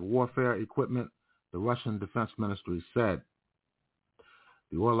electronic warfare equipment, the Russian Defense Ministry said.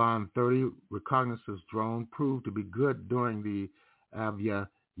 The Orlan-30 reconnaissance drone proved to be good during the Abayomi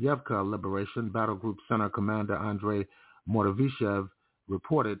liberation. Battle Group Center Commander Andrei Mordavishev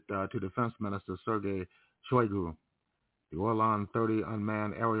reported to Defense Minister Sergei Shoigu. The Orlan-30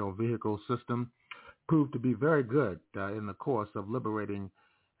 unmanned aerial vehicle system proved to be very good in the course of liberating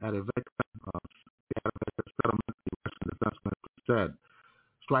Abayomi settlement, the Russian Defense Ministry said.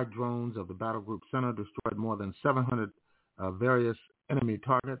 Strike drones of the Battle Group Center destroyed more than 700 various enemy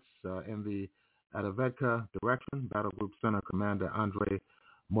targets in the Abayomi direction. Battle Group Center Commander Andrei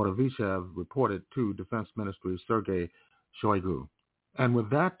Mordavishev reported to Defense Ministry Sergei Shoigu. And with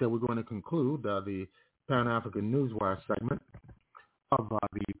that, we're going to conclude the Pan-African Newswire segment of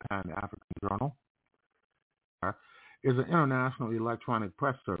the Pan-African Journal. Is an international electronic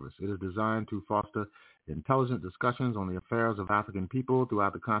press service. It is designed to foster intelligent discussions on the affairs of African people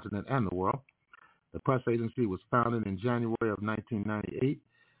throughout the continent and the world. The press agency was founded in January of 1998.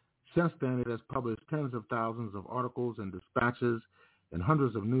 Since then, it has published tens of thousands of articles and dispatches in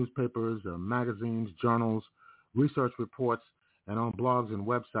hundreds of newspapers, magazines, journals, research reports, and on blogs and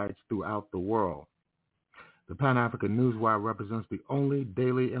websites throughout the world. The Pan-African Newswire represents the only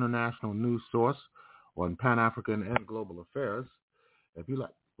daily international news source on Pan-African and global affairs. If you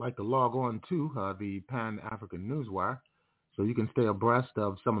like to log on to the Pan-African Newswire so you can stay abreast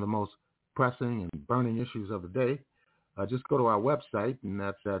of some of the most pressing and burning issues of the day, just go to our website, and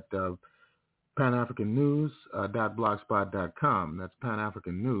that's at panafricannews.blogspot.com. That's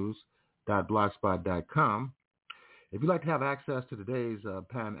panafricannews.blogspot.com. If you'd like to have access to today's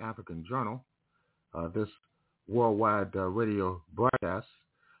Pan-African Journal, this worldwide radio broadcast,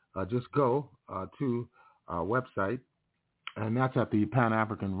 just go to our website, and that's at the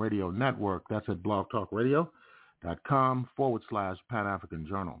Pan-African Radio Network. That's at blogtalkradio.com/Pan-African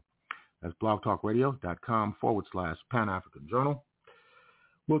Journal. That's blogtalkradio.com/Pan-African Journal.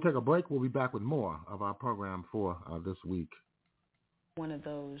 We'll take a break. We'll be back with more of our program for this week. One of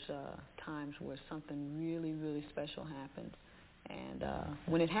those times where something really, really special happens. And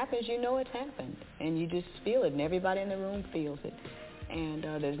when it happens, you know it's happened. And you just feel it, and everybody in the room feels it. And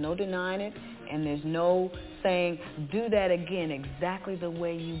there's no denying it, and there's no saying, do that again exactly the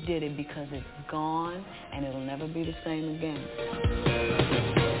way you did it, because it's gone, and it'll never be the same again.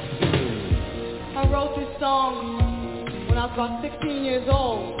 I wrote this song when I was about 16 years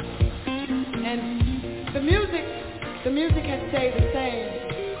old, and the music had stayed the same,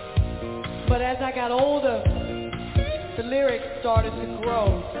 but as I got older, the lyrics started to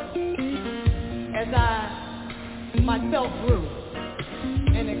grow as I myself grew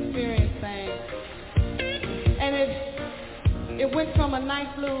and experienced things, and it went from a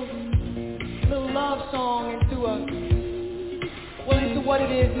nice little love song into what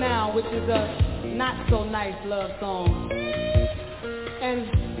it is now, which is a not so nice love song. And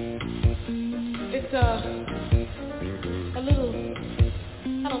it's a little,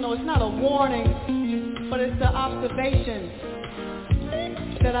 I don't know, it's not a warning, but it's an observation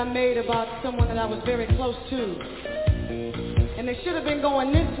that I made about someone that I was very close to. And they should have been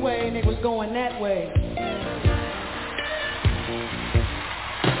going this way, and they was going that way.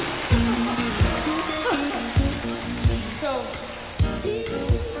 So,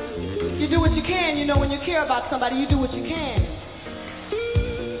 you do what you can, you know, when you care about somebody, you do what you can.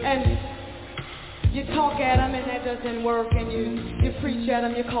 And you talk at them and that doesn't work, and you preach at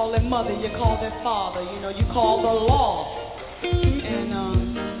them, you call their mother, you call their father, you know, you call the law. And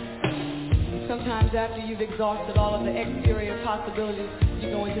sometimes after you've exhausted all of the exterior possibilities,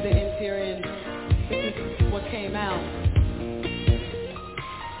 you go into the interior, and this is what came out.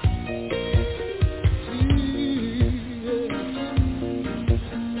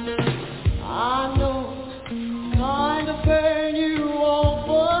 I know kind of pain you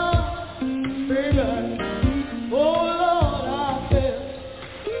offer, baby. Oh Lord, I felt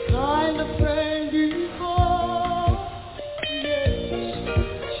kind of pain before.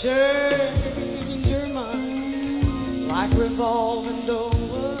 Yes, change your mind like revolving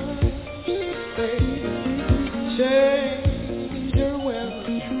doors, baby. Change your will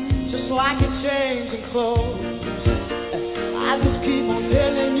just like a changing clothes. I just keep on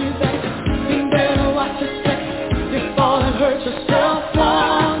telling you that you better watch your step. You fall and hurt yourself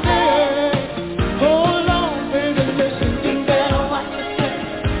one day. Hold on, baby, listen. You better watch your step.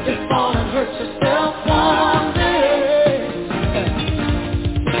 You fall and hurt yourself one day.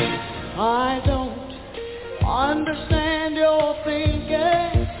 I don't understand your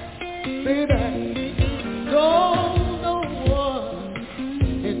thinking, baby. Don't know what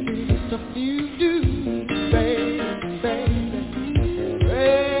it be the stuff you do, baby.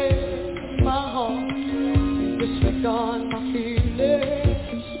 Disregard my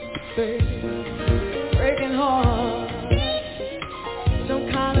feelings, baby. Breaking heart, some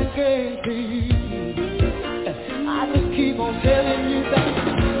kind of game to you. I just keep on telling you that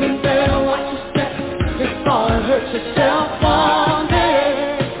you better watch your step before you hurt yourself one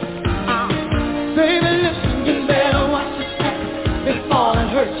day. Baby, listen, you better watch your step before you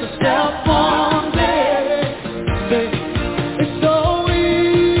hurt yourself one day. Baby, it's so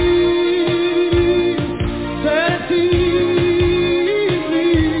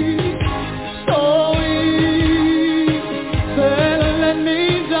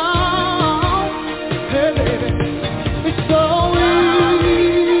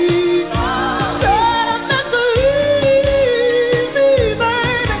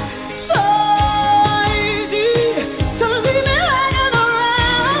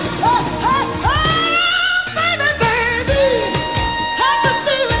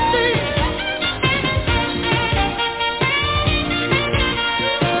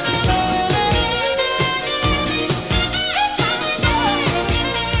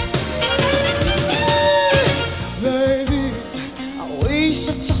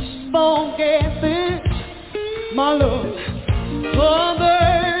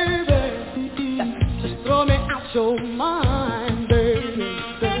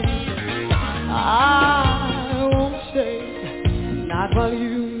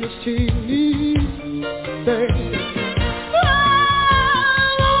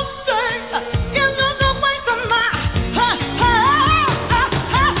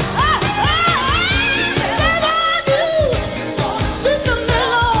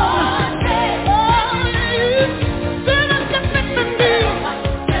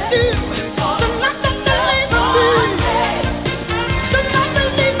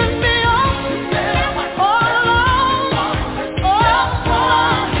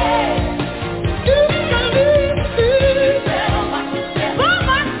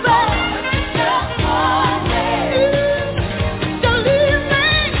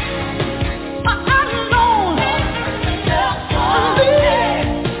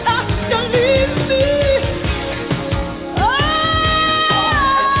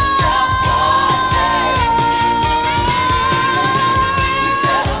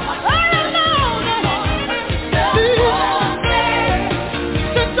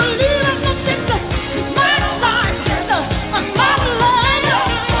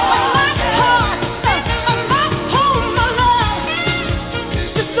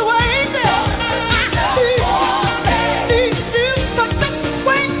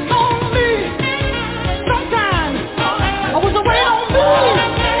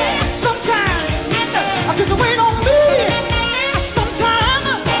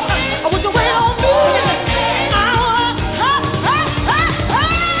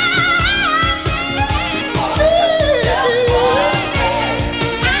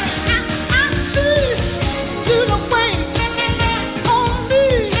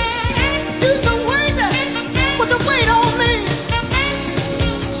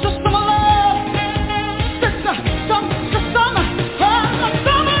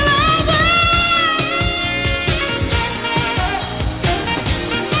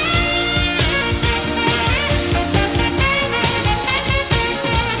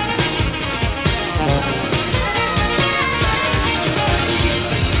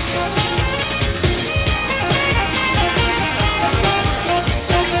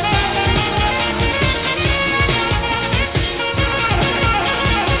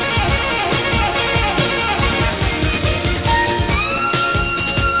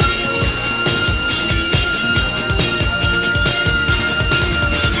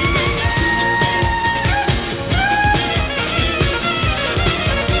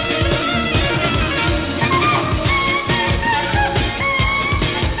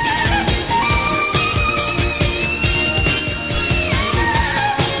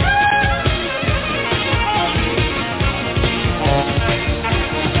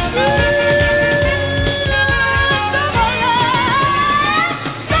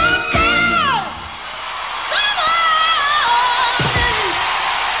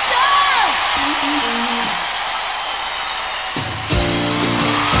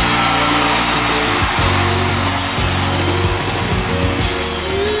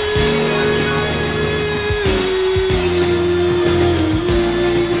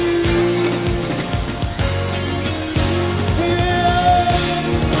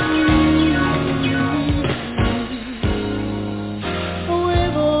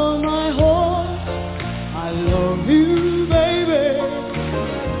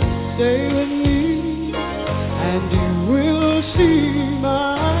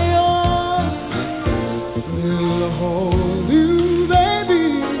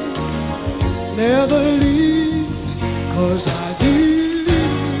never leaves, 'cause I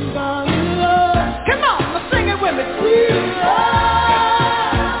believe I'm in love. Come on, let's sing it with me. Sweet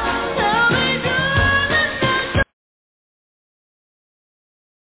love, tell me good.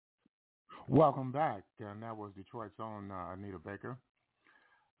 Welcome back, and that was Detroit's own Anita Baker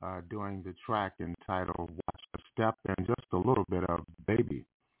doing the track entitled Watch the Step and just a little bit of Baby.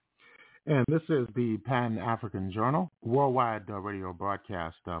 And this is the Pan-African Journal, worldwide radio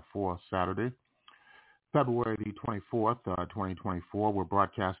broadcast for Saturday, February the 24th, 2024. We're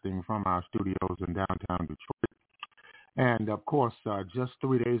broadcasting from our studios in downtown Detroit. And, of course, just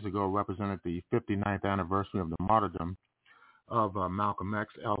 3 days ago represented the 59th anniversary of the martyrdom of Malcolm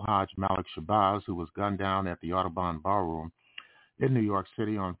X, Hajj Malik Shabazz, who was gunned down at the Audubon Ballroom in New York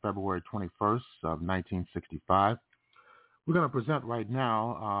City on February 21st of 1965. We're going to present right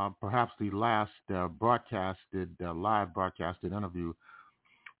now perhaps the last live broadcasted interview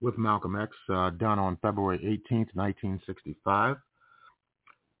with Malcolm X done on February 18th, 1965.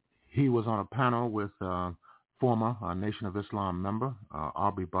 He was on a panel with former Nation of Islam member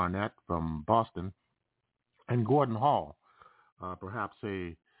Aubrey Barnett from Boston and Gordon Hall, perhaps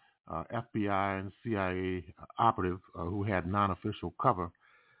a FBI and CIA operative who had non-official cover.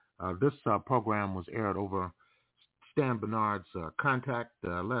 This program was aired over Stan Bernard's Contact.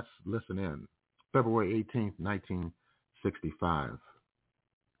 Let's listen in. February 18th, 1965.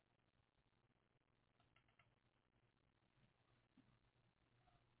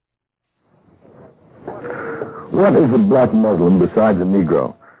 What is a black Muslim besides a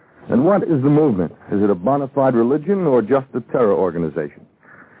Negro? And what is the movement? Is it a bona fide religion or just a terror organization?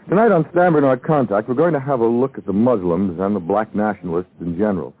 Tonight on Stan Bernard Contact, we're going to have a look at the Muslims and the black nationalists in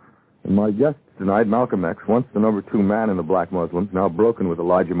general. And my guest tonight, Malcolm X, once the number 2 man in the black Muslims, now broken with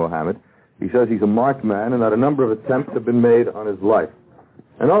Elijah Muhammad. He says he's a marked man and that a number of attempts have been made on his life.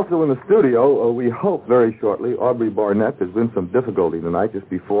 And also in the studio, we hope very shortly, Aubrey Barnett. There's been some difficulty tonight just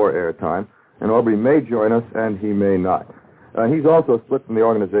before airtime, and Aubrey may join us and he may not. He's also split from the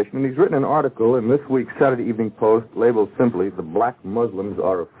organization, and he's written an article in this week's Saturday Evening Post labeled simply, "The Black Muslims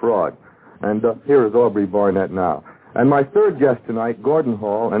Are a Fraud." And here is Aubrey Barnett now. And my third guest tonight, Gordon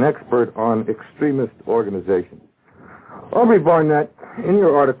Hall, an expert on extremist organizations. Aubrey Barnett, in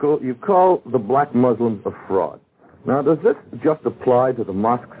your article, you call the black Muslims a fraud. Now, does this just apply to the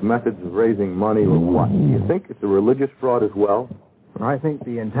mosque's methods of raising money or what? Do you think it's a religious fraud as well? I think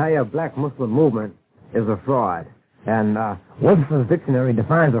the entire black Muslim movement is a fraud. And Webster's dictionary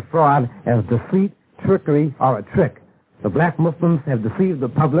defines a fraud as deceit, trickery, or a trick. The black Muslims have deceived the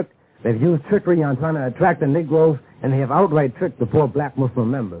public. They've used trickery on trying to attract the Negroes, and they have outright tricked the poor black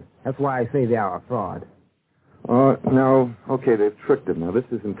Muslim members. That's why I say they are a fraud. Now, okay, they've tricked them. Now, this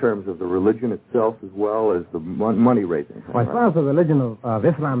is in terms of the religion itself as well as the money raising. Well, as far as the religion of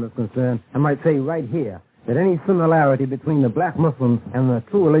Islam is concerned, I might say right here that any similarity between the black Muslims and the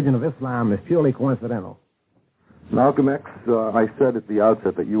true religion of Islam is purely coincidental. Malcolm X, I said at the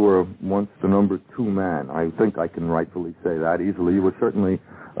outset that you were once the number 2 man. I think I can rightfully say that easily. You were certainly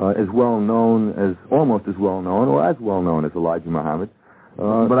as well known as, almost as well known, or as well known as Elijah Muhammad.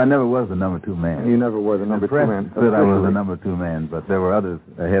 But I never was the number 2 man. You never were the number 2 man. Said I was the number 2 man, but there were others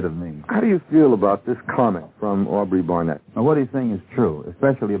ahead of me. How do you feel about this comment from Aubrey Barnett? Now, what he's saying is true,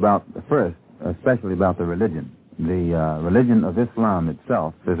 especially about the religion. The religion of Islam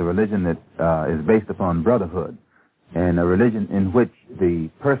itself is a religion that is based upon brotherhood, and a religion in which the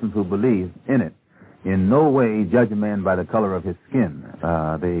persons who believe in it in no way judge a man by the color of his skin.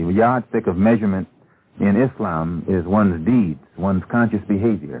 The yardstick of measurement in Islam is one's deeds, one's conscious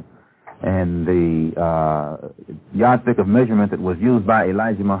behavior. And the yardstick of measurement that was used by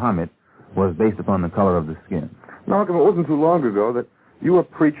Elijah Muhammad was based upon the color of the skin. Malcolm, it wasn't too long ago that you were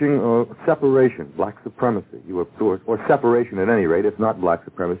preaching separation, black supremacy. You were, or separation at any rate, if not black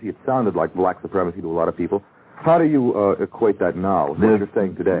supremacy. It sounded like black supremacy to a lot of people. How do you equate that now with what you're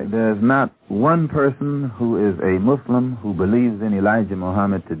saying today? There's not one person who is a Muslim who believes in Elijah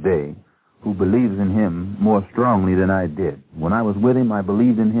Muhammad today who believes in him more strongly than I did. When I was with him, I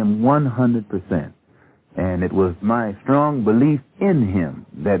believed in him 100%. And it was my strong belief in him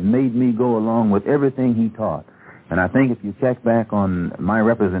that made me go along with everything he taught. And I think if you check back on my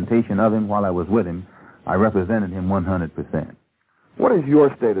representation of him while I was with him, I represented him 100%. What is your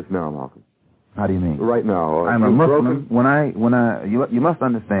status now, Malcolm? How do you mean? Right now. I'm a Muslim. You must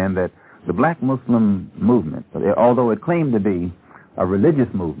understand that the black Muslim movement, although it claimed to be a religious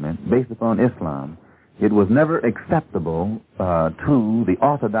movement based upon Islam, it was never acceptable to the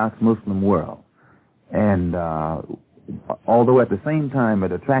Orthodox Muslim world. And although at the same time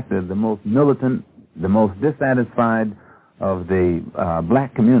it attracted the most militant, the most dissatisfied of the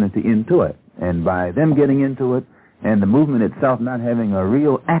black community into it. And by them getting into it and the movement itself not having a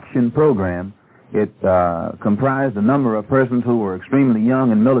real action program, it comprised a number of persons who were extremely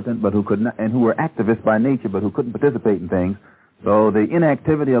young and militant, but who could not, and who were activists by nature, but who couldn't participate in things. So the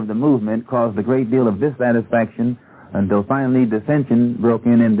inactivity of the movement caused a great deal of dissatisfaction until finally dissension broke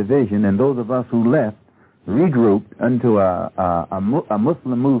in division, and those of us who left regrouped into a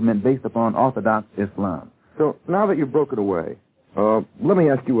Muslim movement based upon Orthodox Islam. So now that you've broken away, let me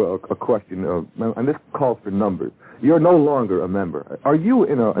ask you a question, and this calls for numbers. You're no longer a member. Are you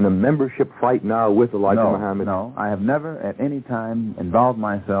in a membership fight now with Elijah Muhammad? No, I have never at any time involved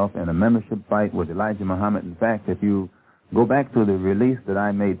myself in a membership fight with Elijah Muhammad. In fact, if you go back to the release that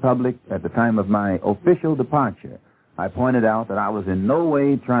I made public at the time of my official departure, I pointed out that I was in no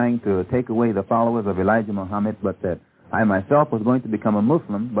way trying to take away the followers of Elijah Muhammad, but that I myself was going to become a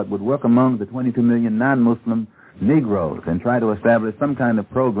Muslim, but would work among the 22 million non-Muslim Negroes and try to establish some kind of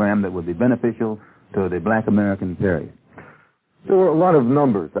program that would be beneficial to the black American period. There were a lot of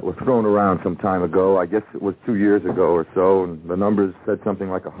numbers that were thrown around some time ago. I guess it was 2 years ago or so, and the numbers said something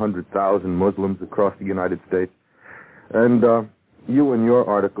like 100,000 Muslims across the United States. And you in your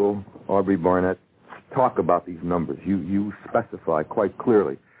article, Aubrey Barnett, talk about these numbers. You specify quite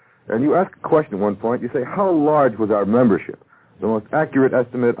clearly. And you ask a question at one point. You say, how large was our membership? The most accurate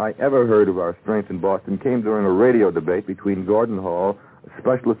estimate I ever heard of our strength in Boston came during a radio debate between Gordon Hall, a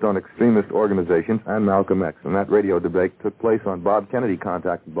specialist on extremist organizations, and Malcolm X. And that radio debate took place on Bob Kennedy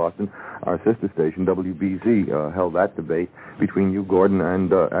Contact in Boston. Our sister station, WBZ, held that debate between you, Gordon,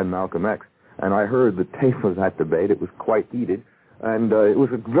 and Malcolm X. And I heard the tape of that debate. It was quite heated. And it was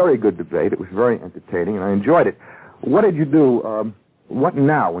a very good debate. It was very entertaining, and I enjoyed it. What did you do? What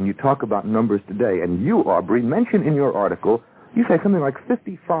now, when you talk about numbers today? And you, Aubrey, mention in your article, you say something like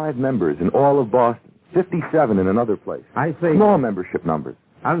 55 members in all of Boston, 57 in another place. I say small membership numbers.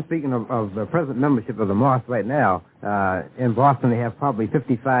 I'm speaking of the present membership of the mosque right now. In Boston, they have probably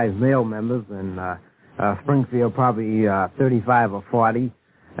 55 male members, and Springfield probably 35 or 40,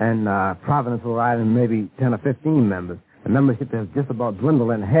 and Providence, Rhode Island, maybe 10 or 15 members. The membership has just about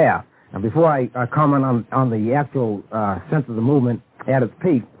dwindled in half. And before I comment on the actual sense of the movement at its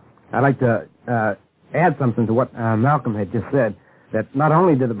peak, I'd like to add something to what Malcolm had just said, that not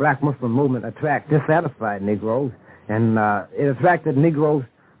only did the black Muslim movement attract dissatisfied Negroes, and it attracted Negroes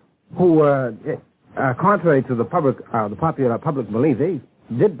who were, contrary to the popular public belief, they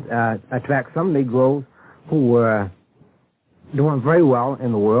did attract some Negroes who were doing very well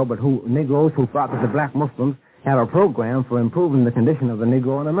in the world, but Negroes who thought that the black Muslims had a program for improving the condition of the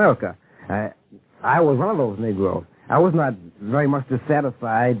Negro in America. I was one of those Negroes. I was not very much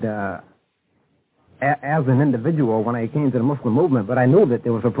dissatisfied as an individual when I came to the Muslim movement, but I knew that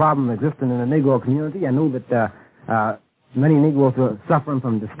there was a problem existing in the Negro community. I knew that many Negroes were suffering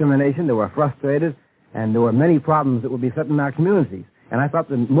from discrimination. They were frustrated, and there were many problems that would be set in our communities. And I thought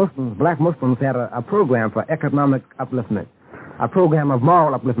the Muslims, black Muslims, had a program for economic upliftment, a program of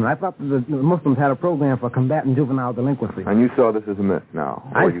moral upliftment. I thought the Muslims had a program for combating juvenile delinquency. And you saw this as a myth now?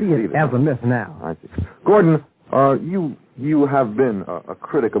 I see it as a myth now. I see. Gordon, you have been a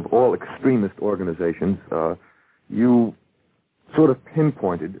critic of all extremist organizations. You sort of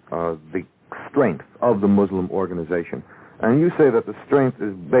pinpointed the strength of the Muslim organization. And you say that the strength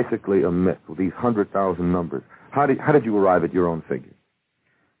is basically a myth with these 100,000 numbers. How did you arrive at your own figures?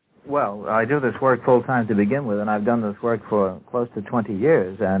 Well, I do this work full-time to begin with, and I've done this work for close to 20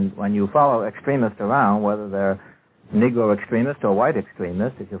 years. And when you follow extremists around, whether they're Negro extremists or white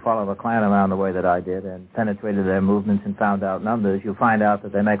extremists, if you follow the Klan around the way that I did and penetrated their movements and found out numbers, you find out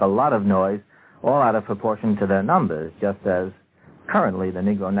that they make a lot of noise, all out of proportion to their numbers, just as currently the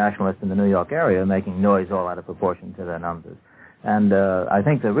Negro nationalists in the New York area are making noise all out of proportion to their numbers. And I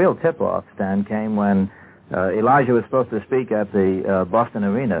think the real tip-off, Stan, came when Elijah was supposed to speak at the Boston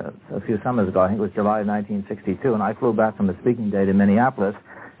Arena a few summers ago. I think it was July 1962, and I flew back from a speaking day to Minneapolis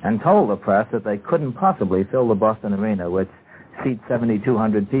and told the press that they couldn't possibly fill the Boston Arena, which seats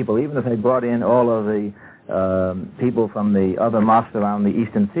 7,200 people, even if they brought in all of the people from the other mosques around the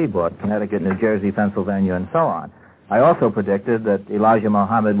eastern seaboard, Connecticut, New Jersey, Pennsylvania, and so on. I also predicted that Elijah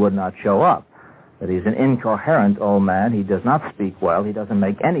Muhammad would not show up, that he's an incoherent old man. He does not speak well. He doesn't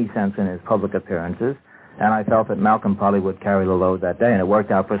make any sense in his public appearances. And I felt that Malcolm probably would carry the load that day, and it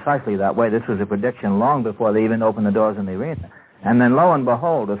worked out precisely that way. This was a prediction long before they even opened the doors in the arena. And then, lo and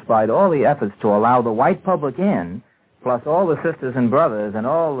behold, despite all the efforts to allow the white public in, plus all the sisters and brothers and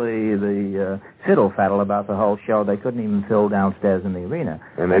all the fiddle-faddle about the whole show. They couldn't even fill downstairs in the arena.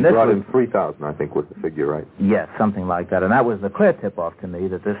 And they brought in 3,000, I think, was the figure, right? Yes, something like that. And that was the clear tip-off to me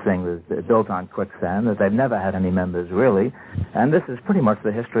that this thing was built on quicksand, that they've never had any members, really. And this is pretty much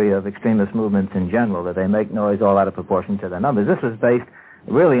the history of extremist movements in general, that they make noise all out of proportion to their numbers. This was based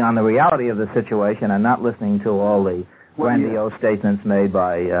really on the reality of the situation and not listening to all the grandiose statements made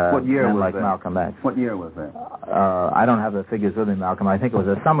by men like Malcolm X. What year was that? I don't have the figures with me, Malcolm. I think it was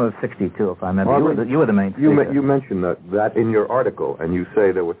the summer of '62, if I remember. You were the main speaker. You mentioned that in your article, and you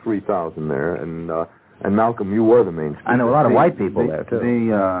say there were 3,000 there, and Malcolm, you were the main speaker. I know a lot of white people there, too.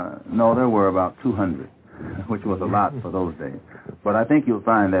 No, there were about 200, which was a lot for those days. But I think you'll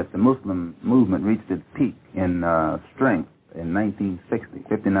find that the Muslim movement reached its peak in strength in 1960,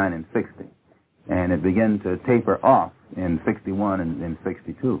 59 and 60. And it began to taper off in 61 and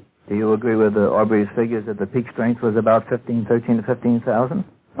 62. Do you agree with Aubrey's figures that the peak strength was about 13 to 15,000?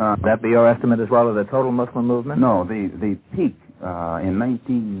 Would that be your estimate as well of the total Muslim movement? No, the peak the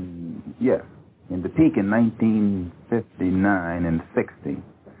peak in 1959 and 60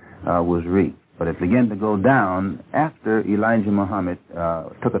 was reached. But it began to go down after Elijah Muhammad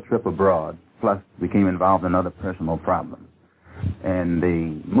took a trip abroad, plus became involved in other personal problems. And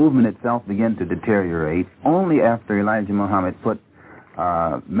the movement itself began to deteriorate only after Elijah Muhammad put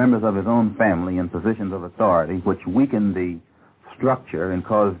members of his own family in positions of authority, which weakened the structure and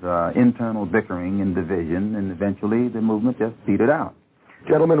caused internal bickering and division, and eventually the movement just petered out.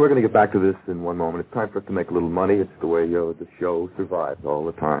 Gentlemen, we're going to get back to this in one moment. It's time for us to make a little money. It's the way the show survives all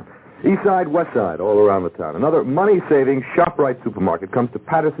the time. East side, west side, all around the town. Another money-saving ShopRite supermarket comes to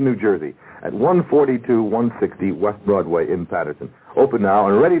Paterson, New Jersey, at 142-160 West Broadway in Paterson. Open now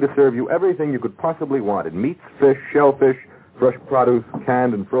and ready to serve you everything you could possibly want in meats, fish, shellfish, fresh produce,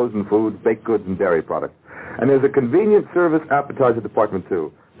 canned and frozen foods, baked goods, and dairy products. And there's a convenient service appetizer department,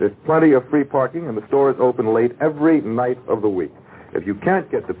 too. There's plenty of free parking, and the store is open late every night of the week. If you can't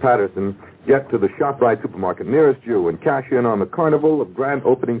get to Paterson, get to the ShopRite supermarket nearest you and cash in on the carnival of grand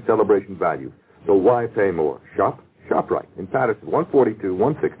opening celebration value. So why pay more? ShopRite in Paterson,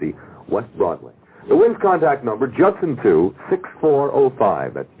 142-160 West Broadway. The WINS contact number, Judson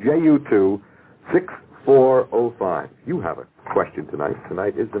 2-6405. That's JU2-6405. You have a question tonight.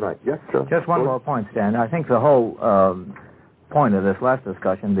 Tonight is the night. Yes, sir. Just one more point, Stan. I think the whole point of this last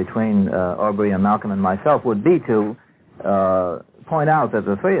discussion between Aubrey and Malcolm and myself would be to point out that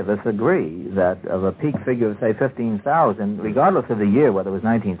the three of us agree that of a peak figure of, say, 15,000, regardless of the year, whether it was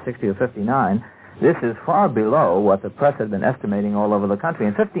 1960 or 59, this is far below what the press had been estimating all over the country.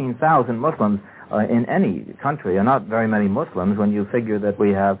 And 15,000 Muslims in any country are not very many Muslims when you figure that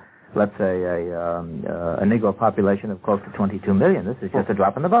we have, let's say, a Negro population of close to 22 million. This is just a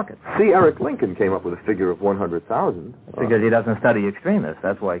drop in the bucket. See, Eric Lincoln came up with a figure of 100,000. Because he doesn't study extremists.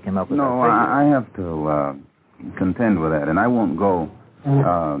 That's why he came up with that figure. I have to contend with that, and I won't go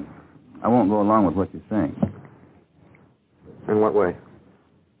along with what you're saying. In what way?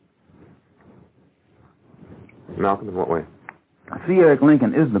 Malcolm, in what way? See, Eric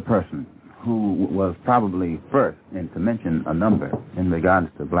Lincoln is the person who was probably first to mention a number in regards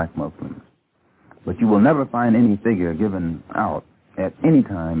to black Muslims. But you will never find any figure given out at any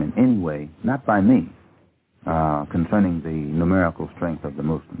time in any way, not by me, concerning the numerical strength of the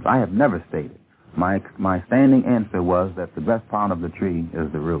Muslims. I have never stated. My standing answer was that the best part of the tree is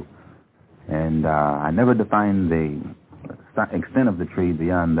the root. And I never defined the extent of the tree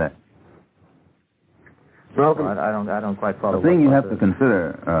beyond that. Malcolm, I don't quite follow. The thing you have to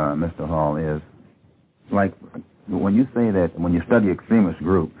consider, Mr. Hall, is like when you say that when you study extremist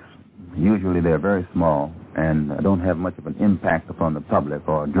groups, usually they're very small and don't have much of an impact upon the public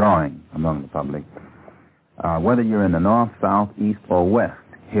or drawing among the public. Whether you're in the north, south, east, or west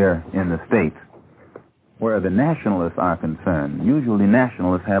here in the States, where the nationalists are concerned, usually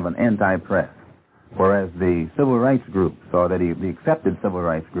nationalists have an anti-press, whereas the civil rights groups, or the accepted civil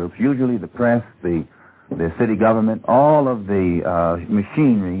rights groups, usually the press, the city government, all of the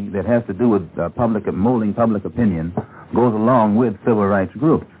machinery that has to do with molding public opinion goes along with civil rights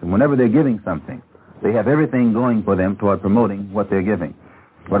groups. And whenever they're giving something, they have everything going for them toward promoting what they're giving.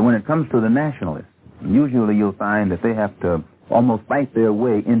 But when it comes to the nationalists, usually you'll find that they have to almost fight their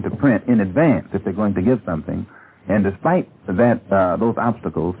way into print in advance if they're going to give something. And despite that, those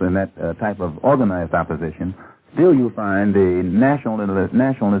obstacles and that type of organized opposition, still you'll find the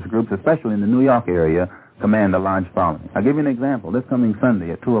nationalist groups, especially in the New York area, command a large following. I'll give you an example. This coming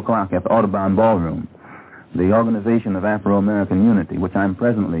Sunday at 2 o'clock at the Audubon Ballroom, the Organization of Afro-American Unity, which I'm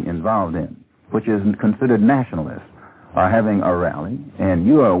presently involved in, which is considered nationalist, are having a rally, and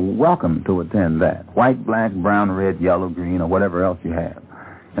you are welcome to attend that. White, black, brown, red, yellow, green, or whatever else you have.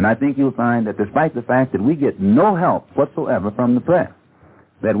 And I think you'll find that despite the fact that we get no help whatsoever from the press,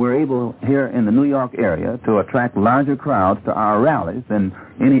 that we're able here in the New York area to attract larger crowds to our rallies than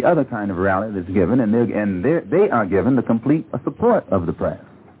any other kind of rally that's given, and they are given the complete support of the press.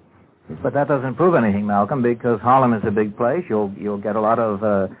 But that doesn't prove anything, Malcolm, because Harlem is a big place. You'll get a lot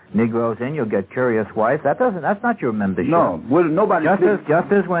of Negroes in. You'll get curious whites. That's not your membership. No, nobody.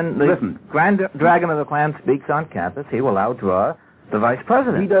 Just as when the Grand Dragon of the Klan speaks on campus, he will outdraw the vice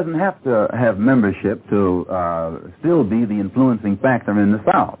president. He doesn't have to have membership to still be the influencing factor in the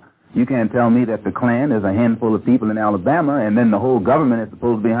South. You can't tell me that the Klan is a handful of people in Alabama and then the whole government is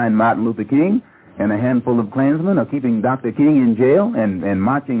supposed behind Martin Luther King and a handful of Klansmen are keeping Dr. King in jail and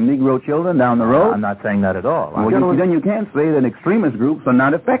marching Negro children down the road. I'm not saying that at all. Well, then you can't say that extremist groups are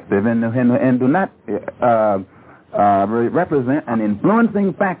not effective and do not represent an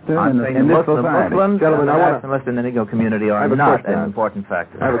influencing factor in this society. Muslims, gentlemen, unless in the Negro community are not an important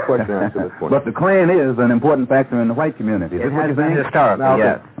factor. I have a question after this point. But the Klan is an important factor in the white community. It has been historically,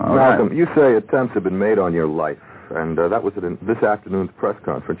 yes. Malcolm, you say attempts have been made on your life, and that was at this afternoon's press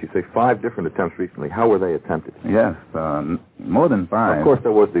conference. You say 5 different attempts recently. How were they attempted? Yes, more than 5. Of course,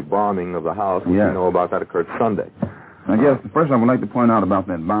 there was the bombing of the house, which you know about. That occurred Sunday. I guess first I would like to point out about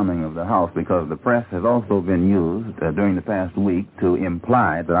that bombing of the house because the press has also been used during the past week to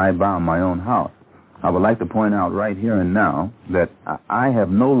imply that I bombed my own house. I would like to point out right here and now that I have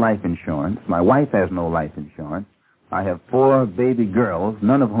no life insurance. My wife has no life insurance. I have 4 baby girls,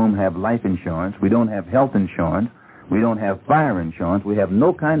 none of whom have life insurance. We don't have health insurance. We don't have fire insurance. We have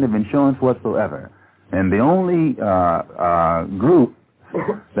no kind of insurance whatsoever. And the only group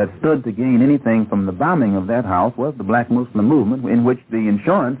that stood to gain anything from the bombing of that house was the Black Muslim movement, in which the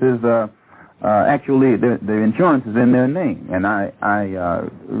insurance is actually the insurance is in their name. And I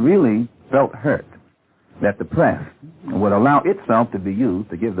really felt hurt that the press would allow itself to be used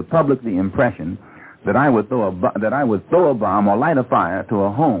to give the public the impression that I would throw a bomb or light a fire to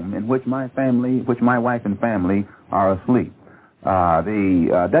a home in which my wife and family are asleep.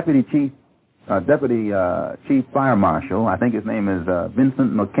 The deputy chief fire marshal, I think his name is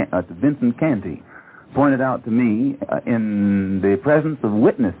Vincent Canty, pointed out to me in the presence of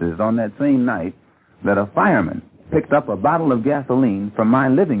witnesses on that same night that a fireman picked up a bottle of gasoline from my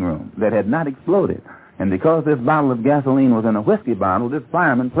living room that had not exploded. And because this bottle of gasoline was in a whiskey bottle, this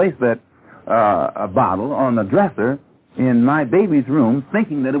fireman placed that a bottle on the dresser in my baby's room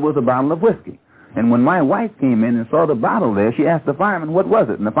thinking that it was a bottle of whiskey. And when my wife came in and saw the bottle there, she asked the fireman, what was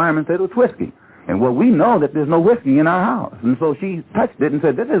it? And the fireman said it was whiskey. And well, we know that there's no whiskey in our house. And so she touched it and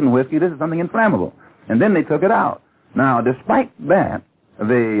said, this isn't whiskey, this is something inflammable. And then they took it out. Now, despite that,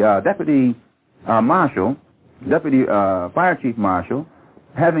 the deputy fire chief marshal,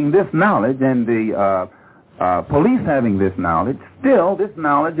 having this knowledge and the police having this knowledge, still this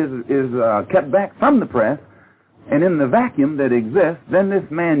knowledge is kept back from the press. And in the vacuum that exists, then this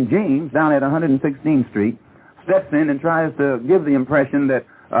man James down at 116th Street steps in and tries to give the impression that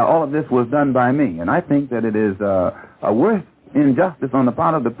all of this was done by me. And I think that it is a worse injustice on the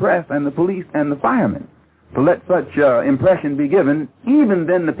part of the press and the police and the firemen to let such impression be given, even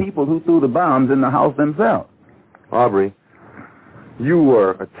than the people who threw the bombs in the house themselves. Aubrey, you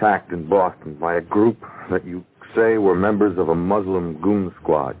were attacked in Boston by a group that you say were members of a Muslim goon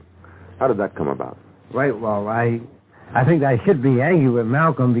squad. How did that come about? Right, well, I think I should be angry with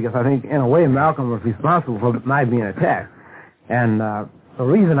Malcolm because I think, in a way, Malcolm was responsible for my being attacked. And the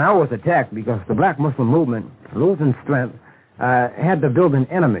reason I was attacked because the Black Muslim movement, losing strength, had to build an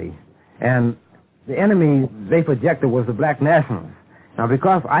enemy. And the enemy they projected was the black nationalists. Now,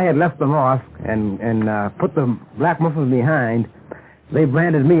 because I had left the mosque and put the black Muslims behind, they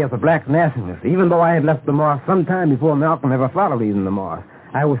branded me as a black nationalist. Even though I had left the mosque some time before Malcolm ever followed leaving the mosque,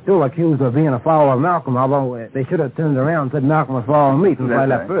 I was still accused of being a follower of Malcolm, although they should have turned around and said Malcolm was following me since I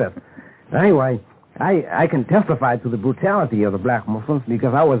left first. Anyway, I can testify to the brutality of the black Muslims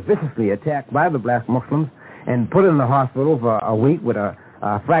because I was viciously attacked by the black Muslims and put in the hospital for a week with a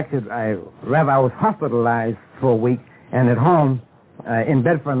fractured, I was hospitalized for a week, and at home in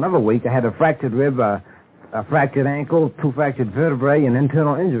bed for another week. I had a fractured rib, a fractured ankle, 2 fractured vertebrae, and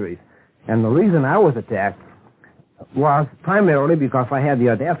internal injuries. And the reason I was attacked was primarily because I had the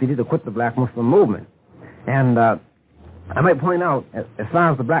audacity to quit the Black Muslim movement. And I might point out, as far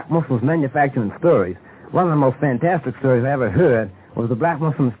as the Black Muslims manufacturing stories, one of the most fantastic stories I ever heard was the Black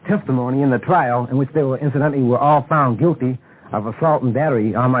Muslims' testimony in the trial in which they were, incidentally, were all found guilty of assault and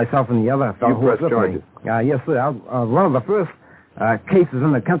battery on myself and the other fellow who was with me. Yes, sir. One of the first cases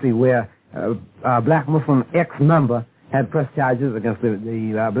in the country where a Black Muslim ex-member had pressed charges against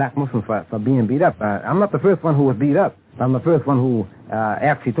the black Muslims for being beat up. I'm not the first one who was beat up. I'm the first one who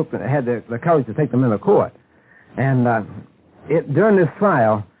actually had the courage to take them into court. And during this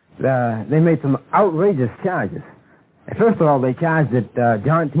trial, they made some outrageous charges. First of all, they charged that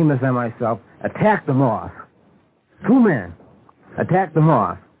John Timus and myself attacked the mosque. 2 men attacked the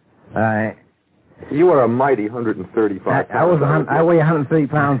mosque. You are a mighty 135 pounds. I weigh 130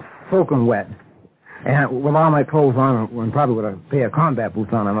 pounds soaking wet. And with all my clothes on, and probably with a pair of combat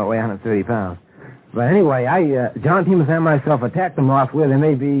boots on, I might weigh 130 pounds. But anyway, John Timus and myself attacked the mosque where there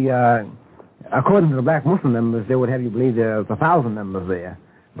may be, according to the black Muslim members, they would have you believe there's 1,000 members there.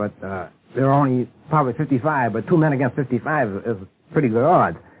 But there are only probably 55, but 2 men against 55 is pretty good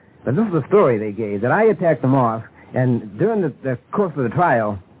odds. But this is the story they gave, that I attacked the mosque, and during the course of the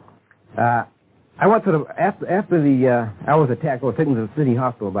trial, I went to after I was attacked, I was taken to the city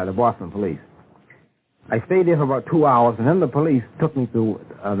hospital by the Boston police. I stayed there for about 2 hours, and then the police took me to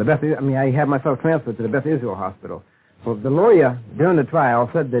I had myself transferred to the Beth Israel Hospital. So the lawyer, during the trial,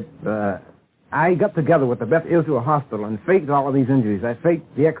 said that I got together with the Beth Israel Hospital and faked all of these injuries. I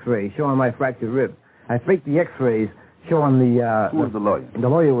faked the x-rays showing my fractured ribs. I faked the x-rays showing the... Who was the lawyer? The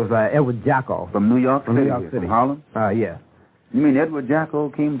lawyer was Edward Jacko. From New York City? From New York City. From Harlem? Yeah. You mean Edward Jacko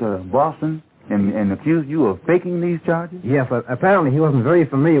came to Boston and accused you of faking these charges? Yes, apparently he wasn't very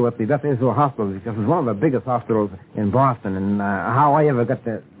familiar with the Beth Israel Hospital because it's one of the biggest hospitals in Boston, and how I ever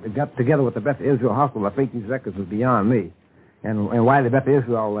got together with the Beth Israel Hospital to fake these records was beyond me. And why the Beth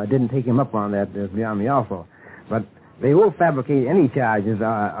Israel didn't take him up on that is beyond me also. But they will fabricate any charges,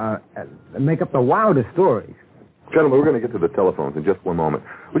 make up the wildest stories. Gentlemen, we're going to get to the telephones in just one moment.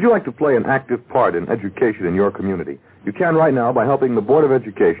 Would you like to play an active part in education in your community? You can right now by helping the Board of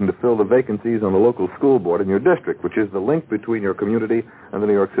Education to fill the vacancies on the local school board in your district, which is the link between your community and the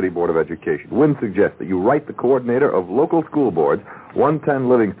New York City Board of Education. Wynn suggests that you write the coordinator of local school boards, 110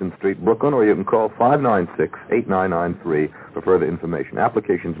 Livingston Street, Brooklyn, or you can call 596-8993 for further information.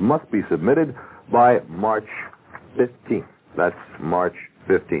 Applications must be submitted by March 15th. That's March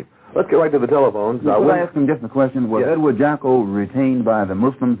 15th. Let's get right to the telephones. Could I ask him just a question? Was Edward Jacko retained by the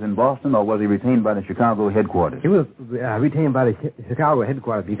Muslims in Boston, or was he retained by the Chicago headquarters? He was retained by the Chicago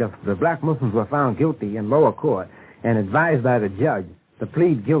headquarters because the black Muslims were found guilty in lower court and advised by the judge to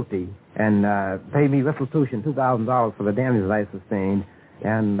plead guilty and pay me restitution, $2,000 for the damages I sustained,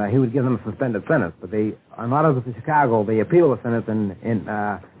 and he would give them a suspended sentence. But they, on orders of Chicago, they appealed the sentence and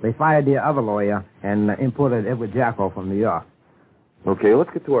they fired their other lawyer and imported Edward Jacko from New York. Okay, let's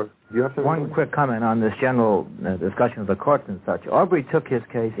get to our... One quick comment on this general discussion of the courts and such. Aubrey took his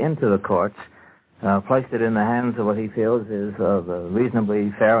case into the courts, placed it in the hands of what he feels is the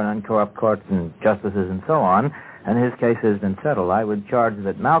reasonably fair and uncorrupt courts and justices and so on, and his case has been settled. I would charge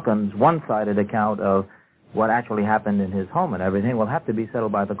that Malcolm's one-sided account of what actually happened in his home and everything will have to be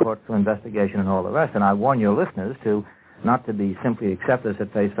settled by the courts through investigation and all the rest. And I warn your listeners to not to be simply accept this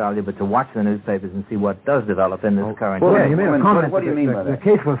at face value, but to watch the newspapers and see what does develop in this current case. You made a comment. What do you mean by that? The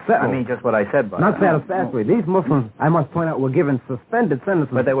case was settled. I mean just what I said by Not that. satisfactory. These Muslims, I must point out, were given suspended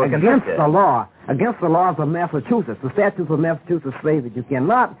sentences but they were against convicted. the law, against the laws of Massachusetts. The statutes of Massachusetts say that you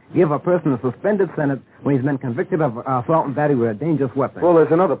cannot give a person a suspended sentence when he's been convicted of assault and battery with a dangerous weapon. Well,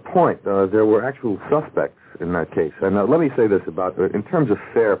 there's another point. There were actual suspects in that case. And let me say this about, in terms of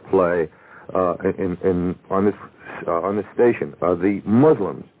fair play on this station, the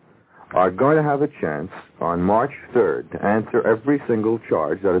Muslims are going to have a chance on March 3rd to answer every single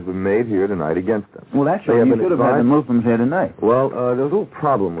charge that has been made here tonight against them. Well, actually, you should have had the Muslims here tonight. Well, there's a little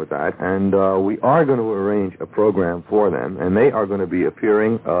problem with that, and we are going to arrange a program for them, and they are going to be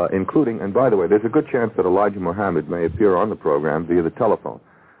appearing, including, and by the way, there's a good chance that Elijah Muhammad may appear on the program via the telephone.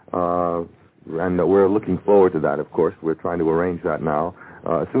 And we're looking forward to that, of course. We're trying to arrange that now.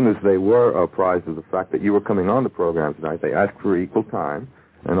 As soon as they were apprised of the fact that you were coming on the program tonight, they asked for equal time.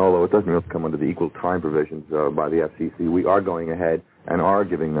 And although it doesn't really come under the equal time provisions by the FCC, we are going ahead and are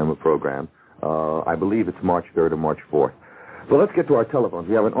giving them a program. I believe it's March 3rd or March 4th. But let's get to our telephones.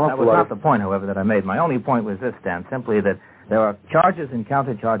 We have an awful lot. That was not the point, however, that I made. My only point was this, Dan, simply that there are charges and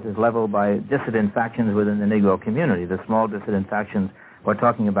countercharges leveled by dissident factions within the Negro community, the small dissident factions we're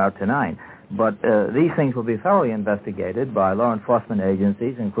talking about tonight. But these things will be thoroughly investigated by law enforcement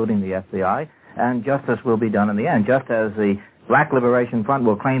agencies, including the FBI, and justice will be done in the end, just as the Black Liberation Front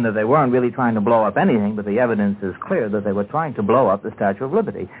will claim that they weren't really trying to blow up anything, but the evidence is clear that they were trying to blow up the Statue of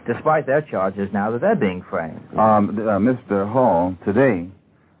Liberty, despite their charges now that they're being framed. Mr. Hall, today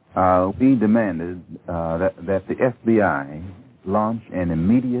we demanded that the FBI launch an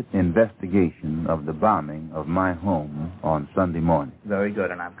immediate investigation of the bombing of my home on Sunday morning. Very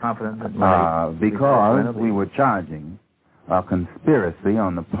good, and I'm confident that because we were charging a conspiracy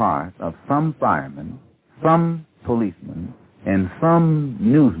on the part of some firemen, some policemen, and some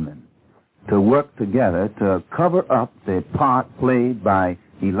newsmen to work together to cover up the part played by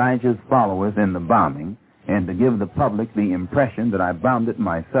Elijah's followers in the bombing and to give the public the impression that I bombed it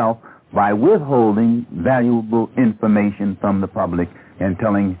myself by withholding valuable information from the public and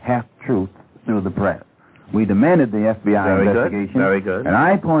telling half-truths through the press. We demanded the FBI investigation. Very good. And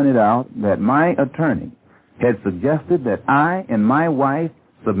I pointed out that my attorney had suggested that I and my wife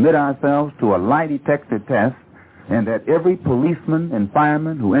submit ourselves to a lie detector test and that every policeman and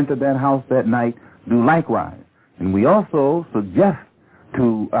fireman who entered that house that night do likewise. And we also suggest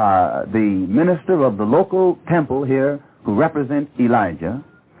to the minister of the local temple here who represents Elijah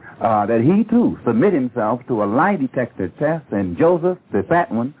that he too submit himself to a lie detector test, and Joseph, the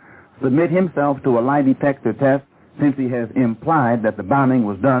fat one, submit himself to a lie detector test since he has implied that the bombing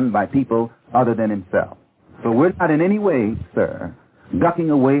was done by people other than himself. So we're not in any way, sir, ducking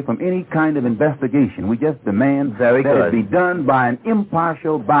away from any kind of investigation. We just demand that it be done by an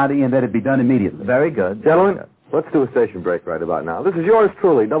impartial body and that it be done immediately. Very good. Gentlemen, let's do a station break right about now. This is yours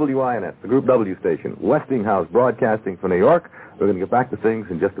truly, WINS, the Group W station, Westinghouse Broadcasting for New York. We're going to get back to things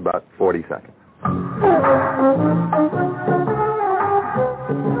in just about 40 seconds.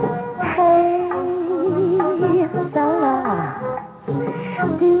 Hey, fella,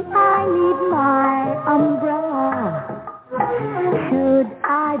 do I need my umbrella? Should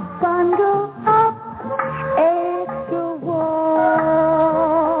I bundle up extra warm?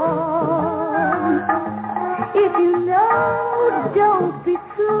 If you know, don't be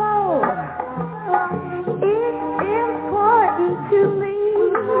slow. It's important to me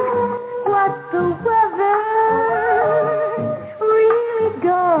what the weather really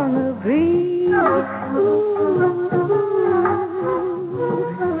gonna be.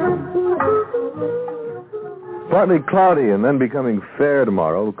 Partly cloudy and then becoming fair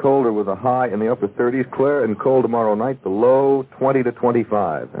tomorrow. Colder with a high in the upper 30s. Clear and cold tomorrow night. The low 20 to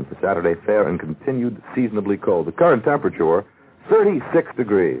 25. And for Saturday, fair and continued seasonably cold. The current temperature, 36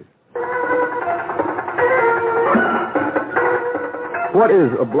 degrees. What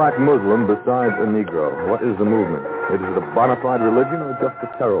is a black Muslim besides a Negro? What is the movement? Is it a bona fide religion or just a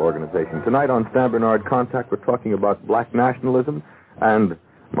terror organization? Tonight on Stan Bernard Contact, we're talking about black nationalism and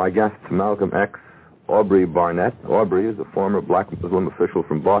my guests, Malcolm X, Aubrey Barnett. Aubrey is a former black Muslim official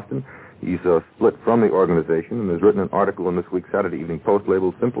from Boston. He's split from the organization and has written an article in this week's Saturday Evening Post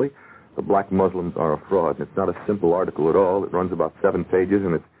labeled simply, "The Black Muslims Are a Fraud." And it's not a simple article at all. It runs about 7 pages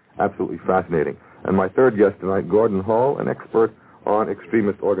and it's absolutely fascinating. And my third guest tonight, Gordon Hall, an expert on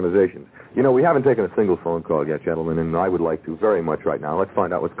extremist organizations. You know, we haven't taken a single phone call yet, gentlemen, and I would like to very much right now. Let's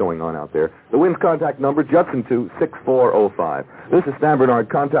find out what's going on out there. The WINS contact number, Judson 2-6405. This is Stan Bernard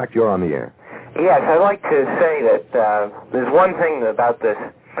Contact. You're on the air. Yes, I'd like to say that there's one thing about this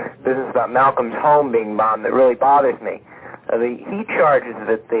business about Malcolm's home being bombed that really bothers me. He charges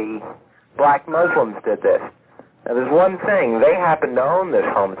that the black Muslims did this. Now, there's one thing. They happen to own this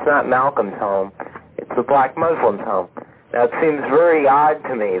home. It's not Malcolm's home. It's the black Muslims' home. Now, it seems very odd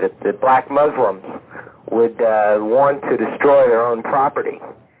to me that the black Muslims would want to destroy their own property.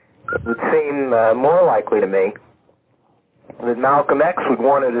 It would seem more likely to me that Malcolm X would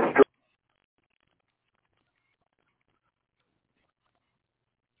want to destroy